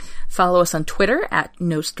 Follow us on Twitter at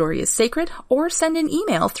nostoryissacred or send an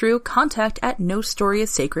email through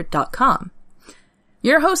contact@nostoryissacred.com.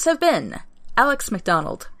 Your hosts have been Alex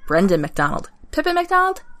McDonald, Brendan McDonald, Pippin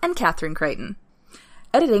McDonald, and Catherine Creighton.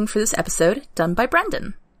 Editing for this episode done by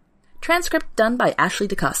Brendan. Transcript done by Ashley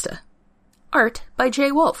DaCosta. Art by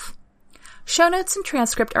Jay Wolf. Show notes and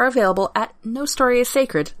transcript are available at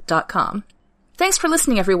nostoryissacred.com. Thanks for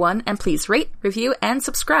listening, everyone, and please rate, review, and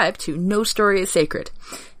subscribe to No Story is Sacred.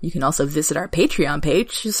 You can also visit our Patreon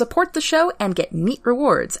page to support the show and get neat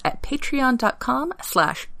rewards at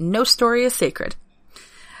patreon.com/nostoryissacred.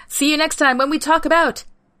 See you next time when we talk about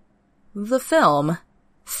the film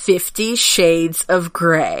 50 Shades of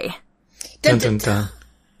Grey. Dun, dun, dun.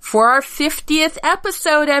 For our 50th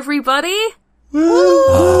episode, everybody!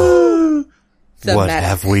 What Thematic.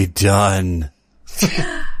 have we done?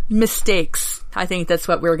 Mistakes. I think that's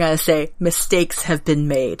what we were going to say. Mistakes have been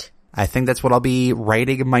made. I think that's what I'll be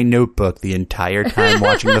writing in my notebook the entire time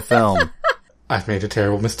watching the film. I've made a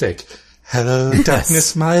terrible mistake. Hello,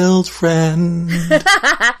 darkness, my old friend.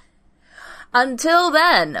 Until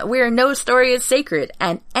then, we're No Story is Sacred,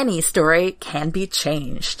 and any story can be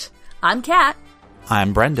changed. I'm Kat,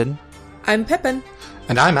 I'm Brendan. I'm Pippin.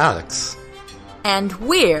 And I'm Alex. and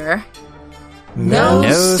we're No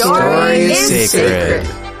Story is Sacred.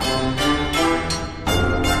 Sacred.